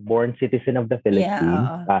natural born citizen of the Philippines,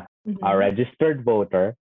 a registered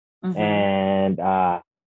voter, and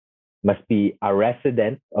must be a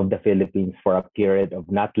resident of the Philippines for a period of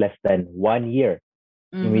not less than 1 year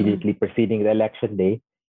immediately preceding the election day,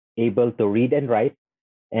 able to read and write,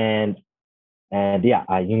 and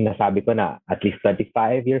yung nasabi ko na at least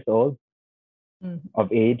 25 years old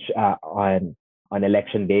of age on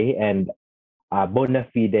election day, and a bona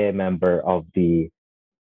fide member of the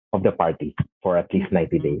party for at least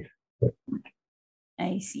 90 days.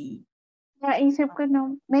 I see. Naisip ko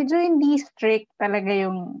medyo hindi strict talaga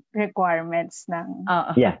yung requirements ng...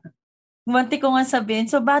 Yeah. Munti ko nga sabihin,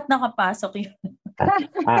 so ba't nakapasok yun?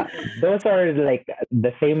 Those are like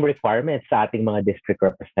the same requirements sa ating mga district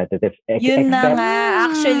representatives. Yun na nga.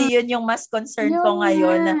 Actually, yun yung mas concern ko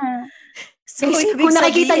ngayon. So, kung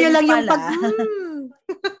nakikita nyo lang yung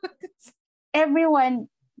everyone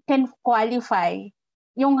can qualify.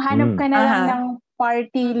 Yung hanap ka na lang ng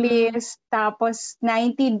party list, tapos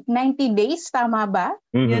 90 days, tama ba?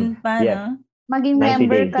 Yun pa, no? Maging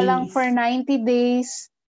member ka lang for 90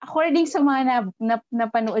 days. According sa mga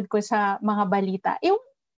napanood ko sa mga balita, yung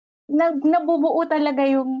nabubuo talaga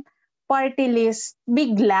yung party list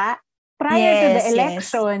bigla prior to the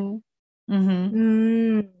election.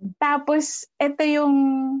 Tapos, ito yung...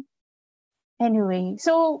 Anyway,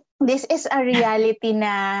 so this is a reality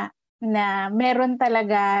na meron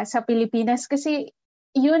talaga sa Pilipinas kasi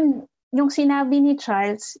yun, yung sinabi ni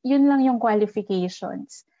Charles, yun lang yung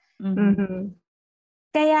qualifications.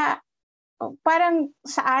 Kaya parang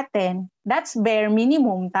sa atin, that's bare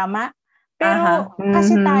minimum, tama? Pero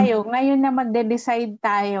kasi tayo, ngayon na magde-decide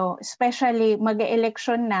tayo, especially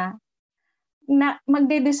mag-election na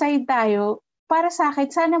magde-decide tayo, para sa akin,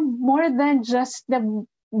 sana more than just the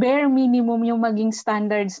bare minimum yung maging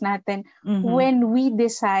standards natin when we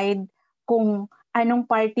decide kung anong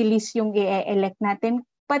party list yung i-elect natin,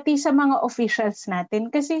 pati sa mga officials natin.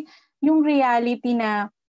 Kasi yung reality na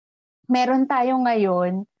meron tayo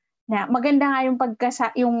ngayon, na maganda nga yung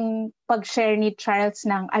pag-share ni Charles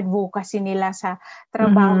ng advocacy nila sa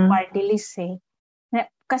trabaho party list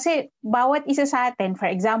kasi bawat isa sa atin, for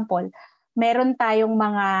example, meron tayong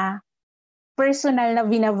mga personal na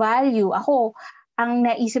binavalue. Ako, ang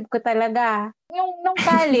naisip ko talaga, nung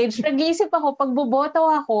college, nag-iisip ako, pag boboto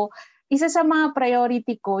ako, isa sa mga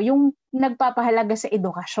priority ko, yung nagpapahalaga sa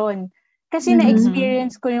edukasyon. Kasi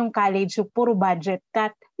na-experience ko yung college, yung puro budget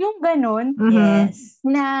cut. Yung ganun, yes,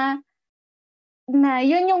 na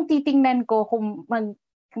yun yung titingnan ko kung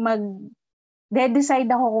mag-decide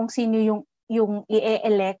ako kung sino yung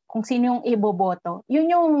i-elect, kung sino yung iboboto. Yun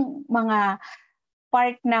yung mga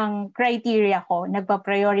part ng criteria ko,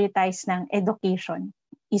 nagpa-prioritize ng education.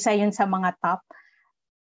 Isa yun sa mga top.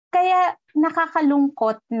 Kaya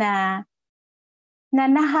nakakalungkot na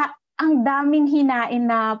ang daming hinain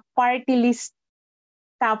na party list.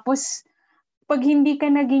 Tapos, pag hindi ka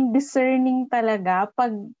naging discerning talaga,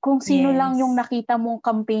 kung sino lang yung nakita mong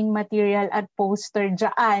campaign material at poster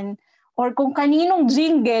dyan, or kung kaninong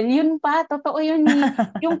jingle, yun pa, totoo yun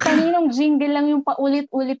yung kaninong jingle lang yung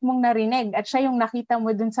paulit-ulit mong narinig at siya yung nakita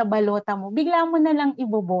mo dun sa balota mo, bigla mo na lang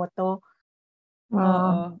iboboto.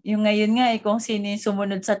 Oo. Yung ngayon nga kung sino yung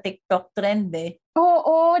sumunod sa TikTok trend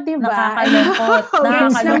Oo, di ba? Nakakalungkot.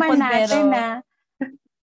 Nakakalungkot naman natin pero...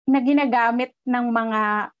 na ginagamit ng mga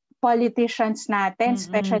politicians natin,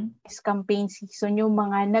 especially this campaign season, yung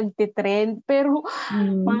mga nagtitrend. Pero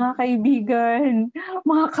mga kaibigan,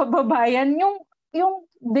 mga kababayan, yung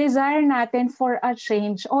desire natin for a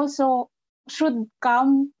change also should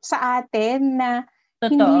come sa atin na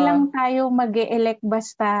hindi lang tayo mag-e-elect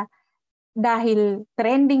basta dahil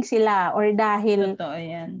trending sila or dahil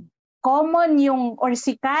common yung or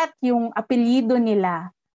sikat yung apelyido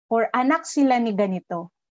nila or anak sila ni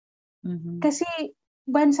ganito. Kasi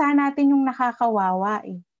bansa natin yung nakakawawa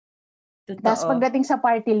Tapos pagdating sa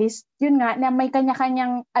party list, yun nga, na may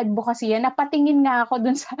kanya-kanyang advocacy yan. Napatingin nga ako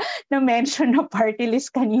dun sa na-mention na party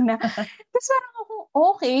list kanina. Tapos parang ako,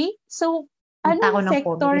 okay, so anong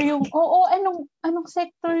sector yung, anong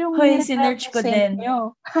sector yung sinerch ko din.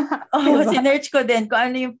 Sinerch ko din kung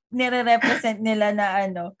ano yung nire-represent nila na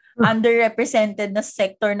underrepresented na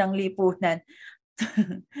sector ng lipunan.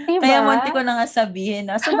 Diba? Kaya munti ko na nga sabihin,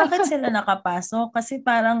 so bakit sila nakapasok? Kasi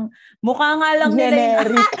parang mukha nga lang nila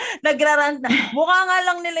yung nagrarant na. Mukha nga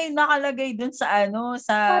lang nila yung nakalagay dun sa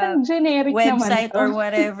sa website or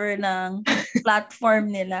whatever ng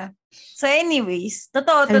platform nila. So anyways,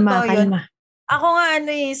 totoo yun. Ako nga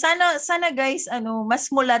sana guys mas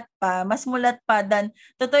mulat pa than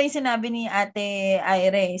totoo yung sinabi ni Ate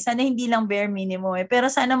Ire. Sana hindi lang bare minimum pero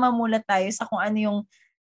sana mamulat tayo sa kung ano yung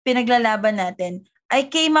pinaglalaban natin. I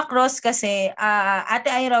came across kasi Ate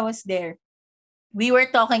Ira was there. we were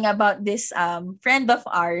talking about this friend of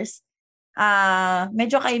ours.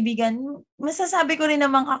 Medyo kaibigan, masasabi ko rin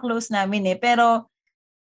naman ka-close namin pero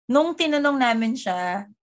nung tinanong namin siya,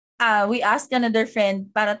 we asked another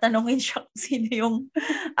friend para tanungin siya kung sino yung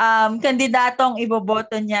kandidatong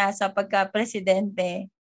iboboto niya sa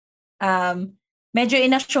pagka-presidente. Medyo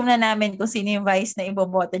inassume na namin kung sino yung vice na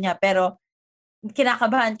iboboto niya, pero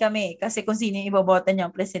kinakabahan kami kasi kung sino yung iboboto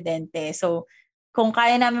niyang presidente. So, kung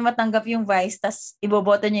kaya namin matanggap yung vice, tas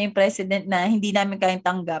iboboto niya yung president na hindi namin kayang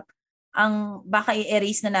tanggap, baka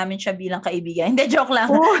i-erase na namin siya bilang kaibigan. Hindi, joke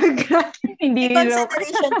lang. Oh, God. Hindi May joke.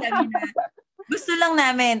 consideration kami na gusto lang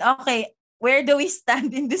namin, okay, where do we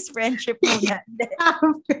stand in this friendship muna?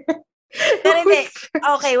 Pero hindi,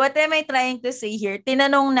 okay, what am I trying to say here?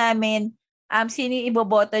 Tinanong namin sino yung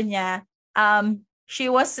iboboto niya.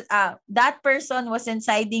 That person was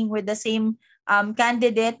siding with the same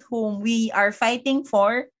candidate whom we are fighting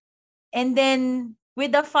for. And then,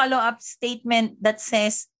 with a follow-up statement that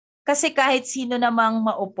says, kasi kahit sino namang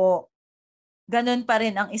maupo, ganun pa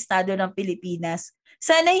rin ang estado ng Pilipinas.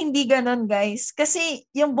 Sana hindi ganun, guys. Kasi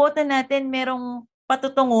yung boto natin merong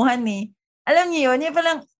patutunguhan Alam niyo yun, yung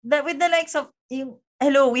palang, with the likes of,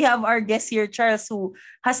 hello, we have our guest here, Charles, who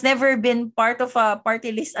has never been part of a party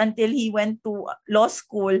list until he went to law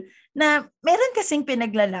school, na meron kasing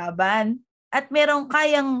pinaglalaban at merong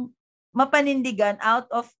kayang mapanindigan out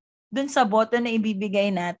of dun sa boto na ibibigay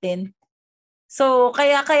natin. So,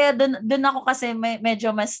 kaya dun ako kasi medyo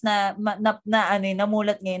mas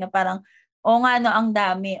namulat ngayon na parang, ang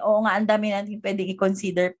dami. Ang dami natin pwedeng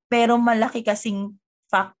i-consider. Pero malaki kasing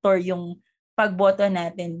factor yung pagboto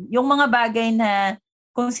natin. Yung mga bagay na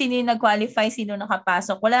kung sino yung nag-qualify, sino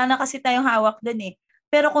nakapasok, wala na kasi tayong hawak dun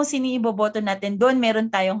Pero kung sino iboboto natin, doon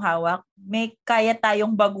meron tayong hawak. May kaya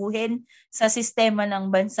tayong baguhin sa sistema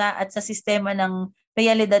ng bansa at sa sistema ng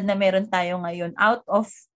realidad na meron tayo ngayon out of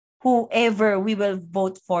whoever we will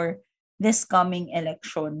vote for this coming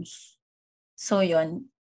elections. So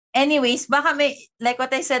yun. Anyways, baka like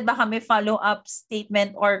what I said, baka may follow-up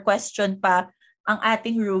statement or question pa ang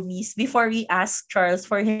ating roomies before we ask Charles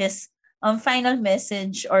for his final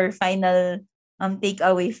message or final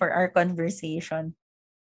takeaway for our conversation.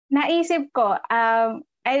 Naisip ko,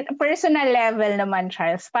 personal level naman,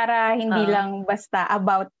 Charles, para hindi lang basta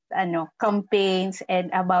about campaigns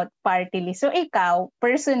and about party list. So ikaw,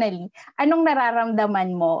 personally, anong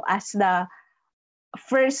nararamdaman mo as the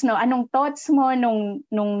first, anong thoughts mo nung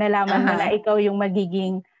nalaman mo na ikaw yung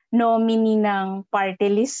magiging nominee ng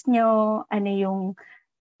party list nyo? Ano yung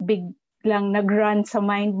biglang nag-run sa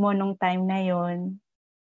mind mo nung time na yon?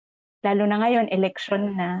 Lalo na ngayon,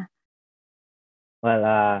 election na. Well,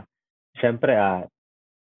 syempre,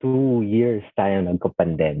 2 years tayo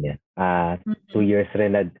nagko-pandemya. 2 years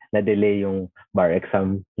rin na-delay yung bar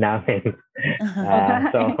exam namin.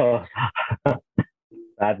 So,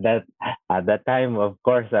 at that time, of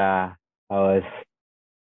course, I was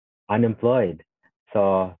unemployed.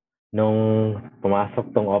 So, nung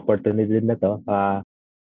pumasok tong opportunity na to,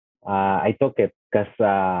 I took it because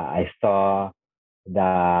I saw the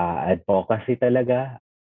advocacy talaga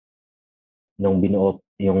nung binuo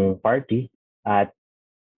yung party at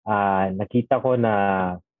nakita ko na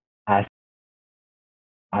as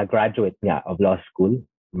a graduate nga of law school,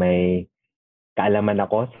 may kaalaman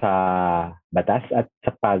ako sa batas at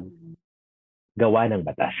sa paggawa ng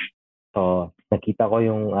batas. So, nakita ko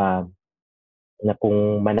yung na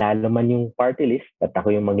kung manalo man yung party list at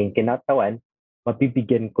ako yung maging kinatawan,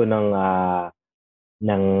 mapibigyan ko ng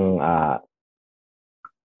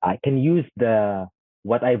I can use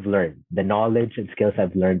what I've learned, the knowledge and skills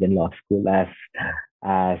I've learned in law school as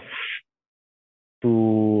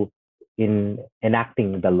to in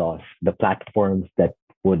enacting the laws, the platforms that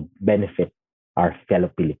would benefit our fellow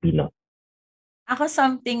Filipino. Ako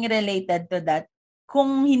something related to that.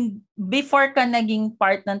 Kung before ka naging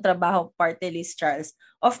part ng trabaho party list, Charles,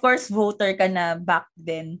 of course, voter ka na back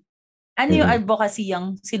then. Ano yung advocacy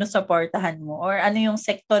yung sinusuportahan mo? Or ano yung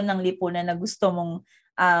sektor ng lipunan na gusto mong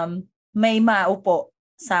may maupo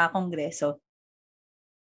sa Kongreso?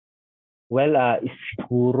 Well,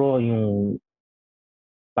 siguro yung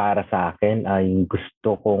para sa akin, yung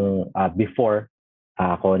gusto kong before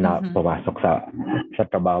ako na pumasok sa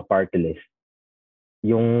trabaho party list,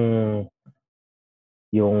 yung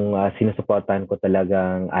sinusuportahan ko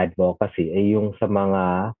talagang advocacy ay yung sa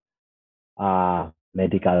mga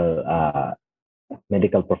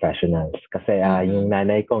medical professionals kasi yung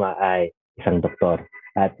nanay ko nga ay isang doktor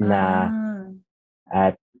at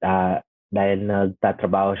dahil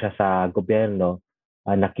nagtatrabaho siya sa gobyerno,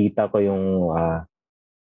 nakita ko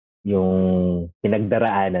yung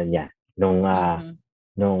pinagdaraanan niya nung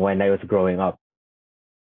when I was growing up.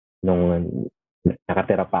 nung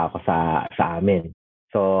nakatira pa ako sa amin.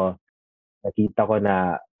 So, nakita ko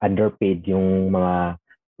na underpaid yung mga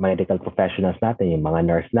medical professionals natin, yung mga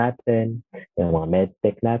nurse natin, yung mga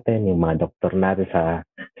medtech natin, yung mga doktor natin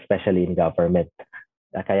especially in government.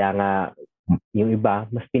 Kaya nga, yung iba,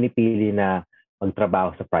 mas pinipili na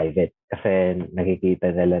magtrabaho sa private kasi nakikita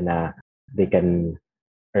nila na they can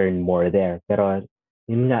earn more there. Pero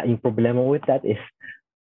yun nga, yung problema with that is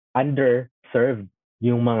underserved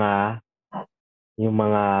yung mga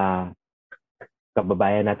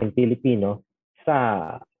kababayan nating Pilipino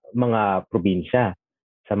sa mga probinsya,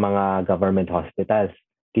 sa mga government hospitals.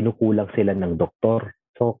 Kinukulang sila ng doktor.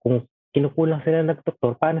 So kung kinukulang sila ng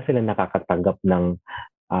doktor, paano sila nakakatanggap ng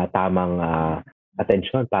tamang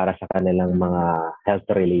atensyon para sa kanilang mga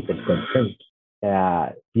health-related concerns?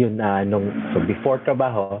 Kaya yun, so before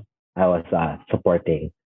trabaho, I was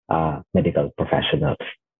supporting medical professionals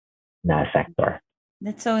na sector.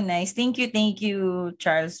 That's so nice. Thank you,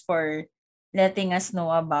 Charles, for letting us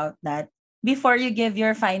know about that. Before you give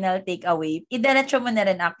your final takeaway, idiretso mo na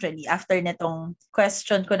rin actually after netong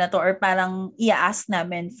question ko na to or parang i-ask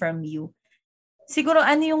namin from you. Siguro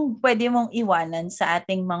ano yung pwede mong iwanan sa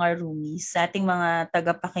ating mga roomies, sa ating mga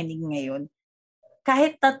tagapakinig ngayon?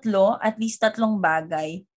 Kahit at least tatlong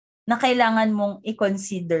bagay na kailangan mong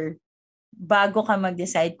i-consider bago ka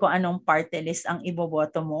mag-decide kung anong party list ang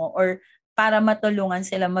iboboto mo or para matulungan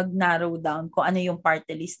sila mag-narrow down kung ano yung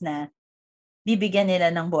party list na bibigyan nila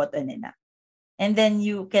ng boto nila. And then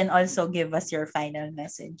you can also give us your final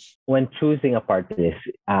message. When choosing a party list,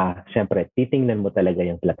 syempre, titingnan mo talaga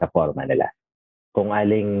yung plataforma nila. Kung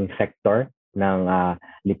aling sector ng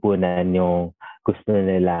lipunan yung gusto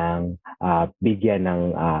nilang bigyan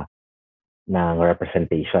ng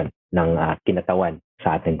representation, ng kinatawan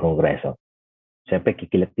sa ating kongreso. Syempre,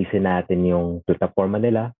 kikilatisin natin yung plataforma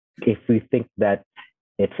nila. If we think that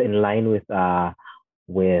it's in line with our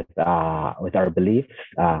beliefs,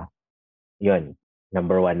 yun,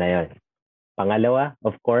 number 1 na yun. Pangalawa,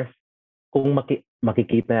 of course, kung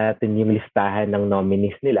makikita natin yung listahan ng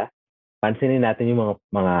nominees nila, pansinin natin yung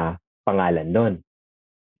mga pangalan doon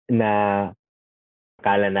na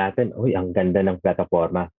akala natin, uy, ang ganda ng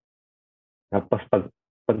plataforma. Tapos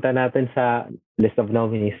pagta natin sa list of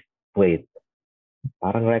nominees, wait,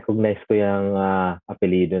 parang recognize ko yung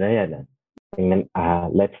apelido na yan.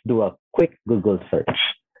 Let's do a quick Google search.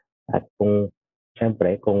 At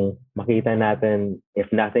syempre, kung makita natin, if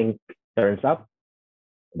nothing turns up,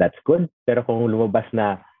 that's good. Pero kung lumabas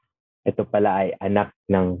na ito pala ay anak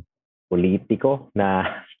ng politiko na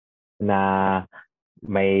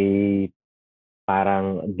may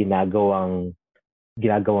parang ginagawang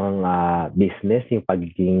business yung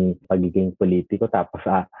pagiging politiko, tapos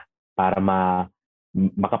para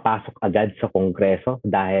makapasok agad sa kongreso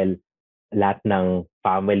dahil lahat ng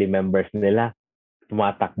family members nila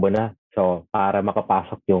tumatakbo na. So para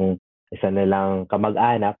makapasok yung isa nilang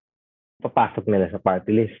kamag-anak, papasok nila sa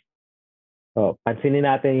party list. So pansinin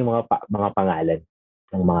natin yung mga pangalan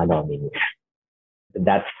ng mga nominees.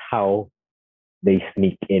 That's how they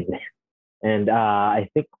sneak in. And I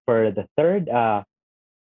think for the third,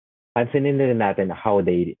 pansinin nila natin how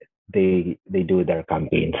they do their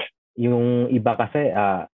campaigns. Yung iba kasi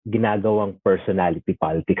ginagawang personality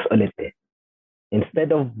politics ulit eh.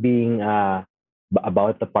 Instead of being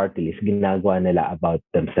about the party list, ginagawa nila about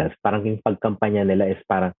themselves. Parang yung pagkampanya nila is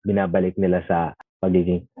parang binabalik nila sa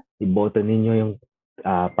pagiging iboto ninyo yung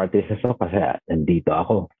party list so kasi nandito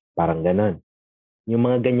ako. Parang ganon. Yung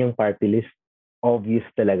mga ganyang party list, obvious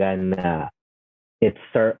talaga na it's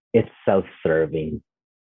self-serving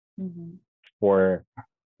for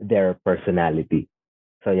their personality.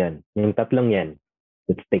 So yan, yung tatlong yan.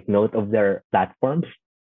 Let's take note of their platforms,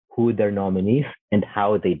 who their nominees, and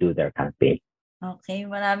how they do their campaign. Okay,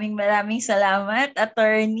 maraming salamat,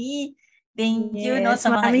 Attorney. Thank you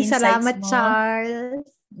sa mga maraming insights salamat, mo. Charles.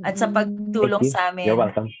 At sa pagtulong sa amin. You're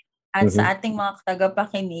welcome. At sa ating mga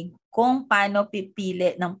tagapakinig kung paano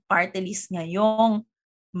pipili ng party list ngayong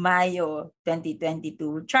Mayo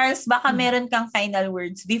 2022. Charles, baka meron kang final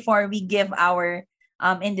words before we give our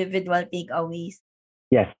individual takeaways.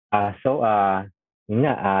 Yes.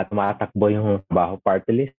 Tumatakbo yung TRABAHO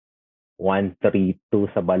party list.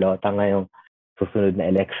 1-3-2 sa balota ngayong susunod na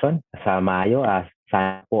election sa Mayo.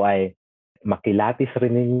 Sana po ay makilatis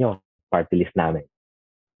rin ninyo party list namin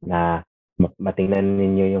na matingnan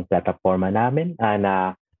ninyo yung plataforma namin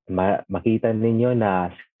na makita ninyo na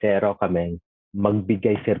zero kami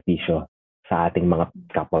magbigay serbisyo sa ating mga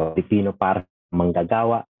kapwa Pilipino para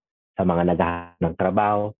manggagawa, sa mga naghahanap ng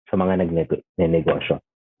trabaho, sa mga nagnenegosyo.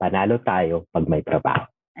 Panalo tayo pag may trabaho.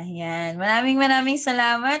 Ayan. Maraming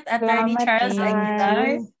salamat, Attorney Charles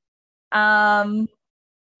Aguilar.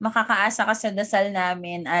 makakaasa ka sa dasal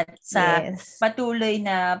namin at sa Yes. patuloy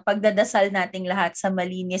na pagdadasal nating lahat sa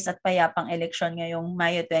malinis at payapang eleksyon ngayong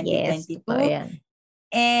Mayo Yes. 2022. Totoo yan.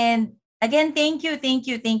 And again, thank you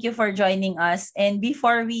for joining us. And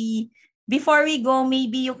before we go,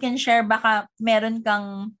 maybe you can share, baka meron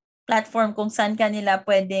kang platform kung saan kanila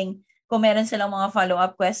pwedeng, kung meron silang mga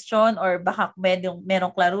follow-up question or baka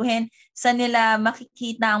merong klaruhin, saan nila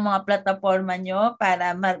makikita ang mga plataforma nyo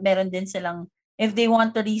para meron din silang, if they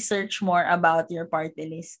want to research more about your party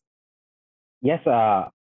list. Yes,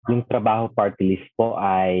 yung Trabaho Partylist po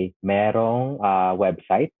ay merong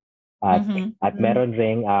website at meron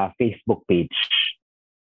ring Facebook page.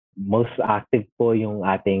 Most active po yung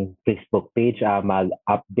ating Facebook page,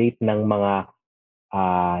 mag-update ng mga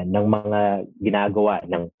ginagawa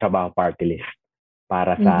ng Trabaho Partylist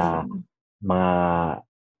para sa mga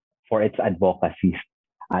for its advocacies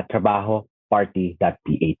at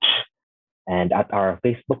trabahoparty.ph and at our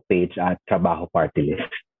Facebook page at Trabaho Partylist.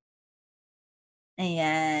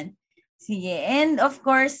 Ayan. Sige. And of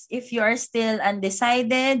course, if you are still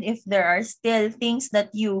undecided, if there are still things that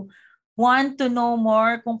you want to know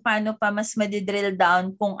more kung paano pa mas madidrill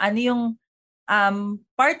down kung ano yung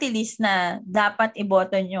party list na dapat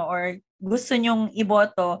iboto nyo or gusto nyong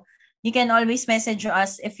iboto, you can always message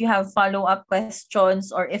us if you have follow-up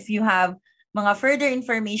questions or if you have mga further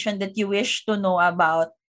information that you wish to know about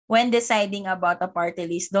when deciding about a party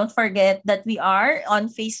list. Don't forget that we are on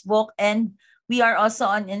Facebook and we are also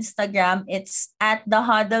on Instagram. It's at the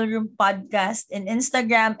Huddle Room Podcast in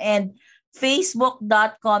Instagram and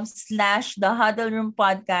facebook.com/the Huddle Room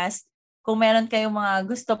Podcast. Kung meron kayong mga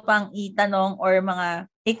gusto pang itanong or mga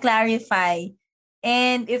i-clarify.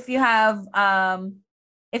 And if you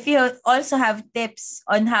also have tips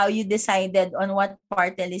on how you decided on what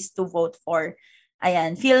party list to vote for,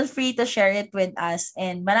 ayan, feel free to share it with us.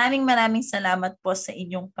 And maraming salamat po sa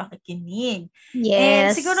inyong pakikinig.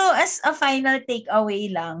 And Yes. siguro as a final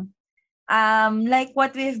takeaway lang, like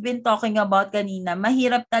what we've been talking about kanina,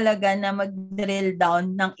 mahirap talaga na mag-drill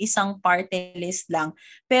down ng isang party list lang.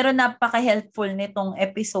 Pero napaka-helpful nitong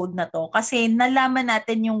episode na to kasi nalaman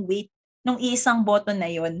natin yung weight ng isang boto na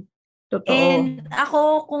yun. Totoo. And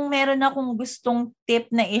ako, kung meron akong gustong tip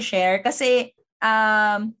na i-share, kasi,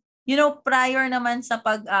 prior naman sa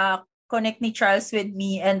pag-connect ni Charles with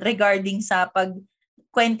me and regarding sa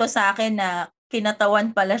pagkwento sa akin na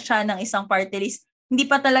kinatawan pala siya ng isang party list, hindi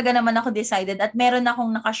pa talaga naman ako decided at meron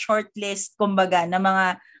akong naka-shortlist, kumbaga, na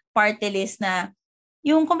mga party list na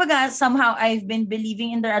yung, kumbaga, somehow I've been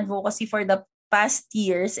believing in their advocacy for the past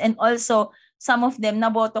years and also some of them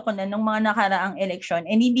naboto ko na nung mga nakaraang election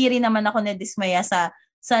and hindi rin naman ako nadismaya sa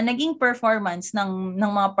naging performance ng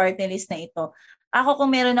mga party list na ito. Ako,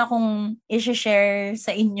 kung meron akong i-share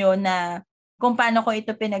sa inyo na kung paano ko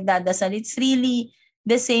ito pinagdadasal, it's really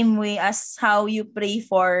the same way as how you pray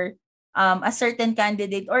for a certain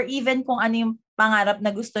candidate or even kung ano yung pangarap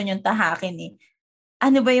na gusto nyong tahakin eh.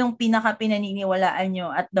 Ano ba yung pinaka-pinaniniwalaan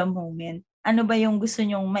nyo at the moment? Ano ba yung gusto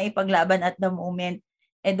nyong maipaglaban at the moment?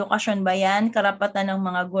 Edukasyon ba yan? Karapatan ng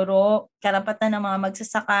mga guro? Karapatan ng mga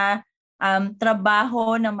magsasaka?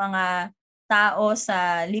 Trabaho ng mga tao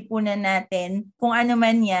sa lipunan natin? Kung ano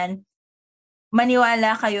man yan,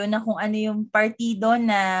 maniwala kayo na kung ano yung partido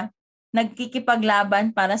na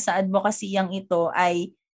nagkikipaglaban para sa advokasiyang ito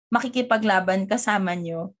ay makikipaglaban kasama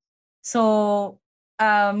nyo. So,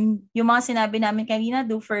 yung mga sinabi namin kanina,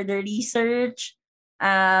 do further research.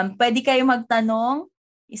 Pwede kayo magtanong.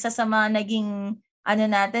 Isa sa mga naging,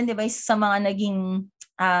 natin, di ba? Isa sa mga naging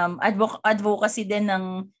advocacy din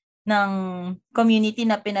ng community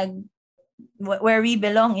na where we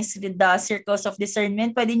belong is the circles of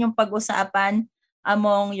discernment. Pwede niyong pag-usapan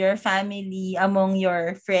among your family, among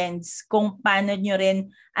your friends, kung paano nyo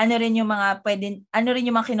rin, ano rin yung mga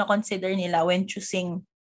kino-consider nila when choosing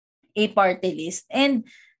a party list. And,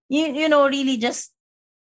 really just,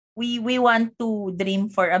 we want to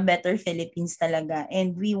dream for a better Philippines talaga.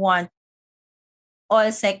 And we want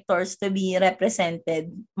all sectors to be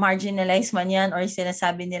represented. Marginalized man yan or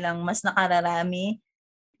sinasabi nilang mas nakararami.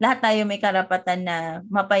 Lahat tayo may karapatan na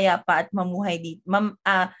mapayapa at mamuhay dito.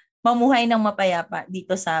 Mamuhay ng mapayapa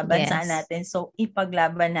dito sa bansa natin. So,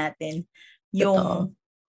 ipaglaban natin yung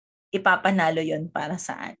ipapanalo yon para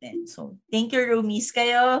sa atin. So, thank you, Roomies.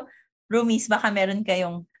 Roomies, baka meron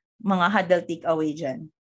kayong mga huddle takeaway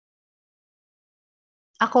dyan.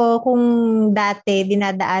 Ako, kung dati,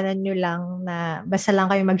 dinadaanan nyo lang na basta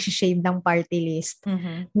lang kayo mag-shade ng party list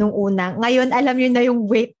nung una. Ngayon, alam nyo na yung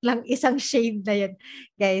weight lang, isang shade na yun,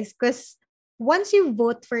 guys. Because once you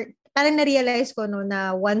vote for, parang na-realize ko no,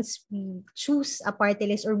 na once we choose a party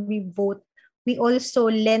list or we vote we also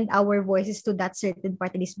lend our voices to that certain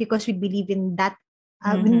party list because we believe in that.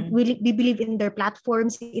 We believe in their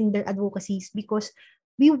platforms, in their advocacies, because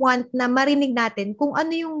we want na marinig natin kung ano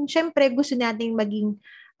yung, syempre, gusto nating maging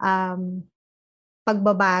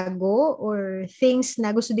pagbabago or things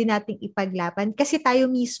na gusto din nating ipaglaban. Kasi tayo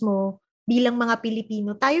mismo, bilang mga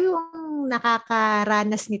Pilipino, tayo yung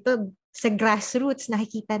nakakaranas nito sa grassroots,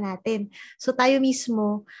 nakikita natin. So tayo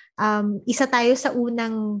mismo, isa tayo sa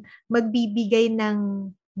unang magbibigay ng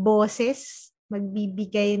boses,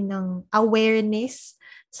 magbibigay ng awareness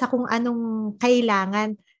sa kung anong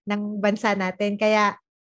kailangan ng bansa natin. Kaya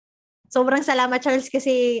sobrang salamat, Charles,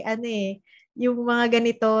 kasi yung mga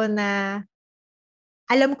ganito na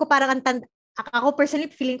alam ko parang ako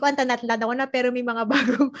personally feeling ko ang tanda-tanda ko na, pero may mga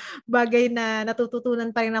bagong bagay na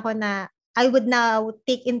natututunan pa rin ako na I would now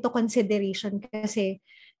take into consideration kasi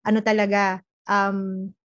talaga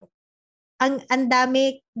ang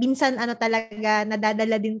dami minsan talaga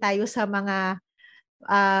nadadala din tayo sa mga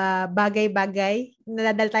bagay-bagay,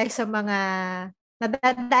 nadadaan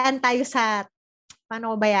tayo sa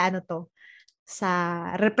paano ba sa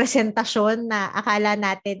representasyon na akala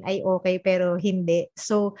natin ay okay pero hindi.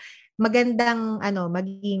 So magandang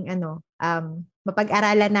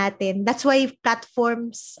mapag-aralan natin. That's why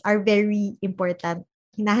platforms are very important.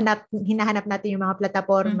 Hinahanap natin yung mga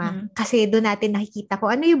plataforma kasi doon natin nakikita kung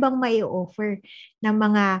ano yung bang mai-offer ng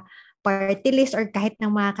mga party list or kahit ng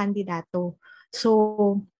mga kandidato.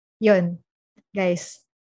 So, yun, guys,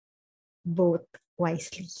 vote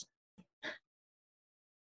wisely.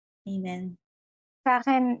 Amen. Sa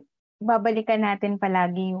akin, babalikan natin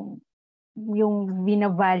palagi yung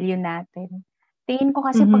binavalue natin. Tingin ko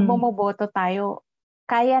kasi pag bumoboto tayo,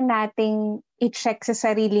 kaya nating i-check sa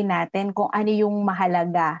sarili natin kung ano yung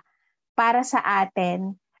mahalaga para sa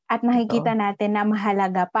atin at nakikita natin na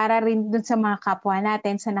mahalaga para rin dun sa mga kapwa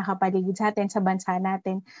natin, sa nakapaligid sa atin, sa bansa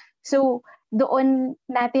natin. So, doon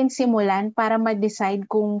natin simulan para ma-decide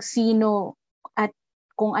kung sino at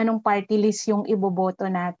kung anong party list yung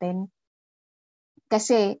iboboto natin.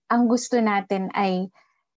 Kasi ang gusto natin ay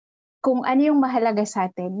kung ano yung mahalaga sa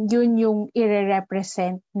atin, yun yung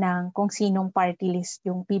i-represent ng kung sinong party list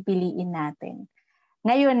yung pipiliin natin.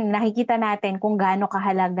 Ngayon, nakikita natin kung gaano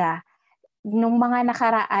kahalaga nung mga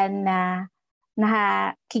nakaraan na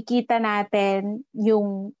nakikita natin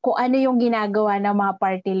yung kung ano yung ginagawa ng mga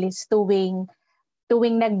party list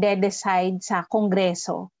tuwing nagde-decide sa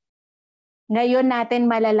Kongreso. Ngayon natin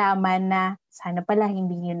malalaman na sana pala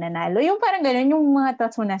hindi yun nanalo. Yung parang gano'n, yung mga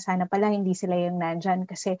thoughts mo na sana pala hindi sila yung nandyan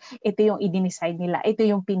kasi ito yung i-decide nila, ito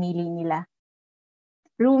yung pinili nila.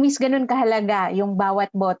 Roomies, ganun kahalaga yung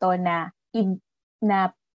bawat boto na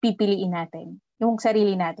pipiliin natin, yung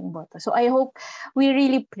sarili nating boto. So I hope we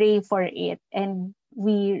really pray for it and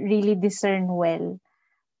we really discern well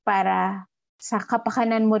para sa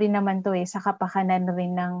kapakanan mo rin naman to sa kapakanan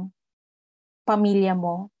rin ng pamilya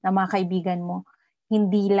mo, ng mga kaibigan mo,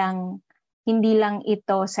 hindi lang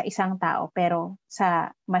ito sa isang tao, pero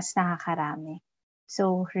sa mas nakakarami.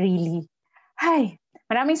 So, really.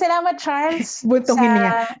 Maraming salamat, Charles. Buntong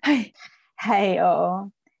hininga.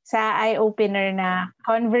 Oo. Sa eye-opener na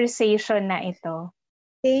conversation na ito.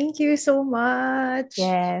 Thank you so much.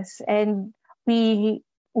 Yes. And we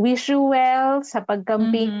wish you well sa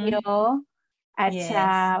pag-campaign nyo at sa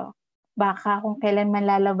baka kung kailan man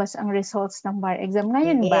lalabas ang results ng bar exam.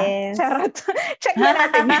 Ngayon ba? Charot. Check na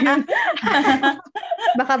natin yun.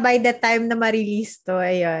 Baka by the time na ma-release to,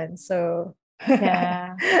 ayun. So,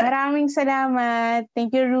 yeah. Maraming salamat.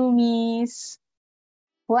 Thank you, roomies.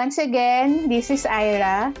 Once again, this is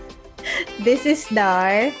Ira. This is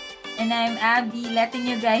Dar. And I'm Abby, letting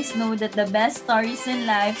you guys know that the best stories in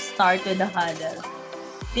life start with a huddle.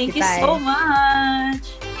 Thank you so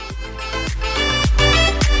much!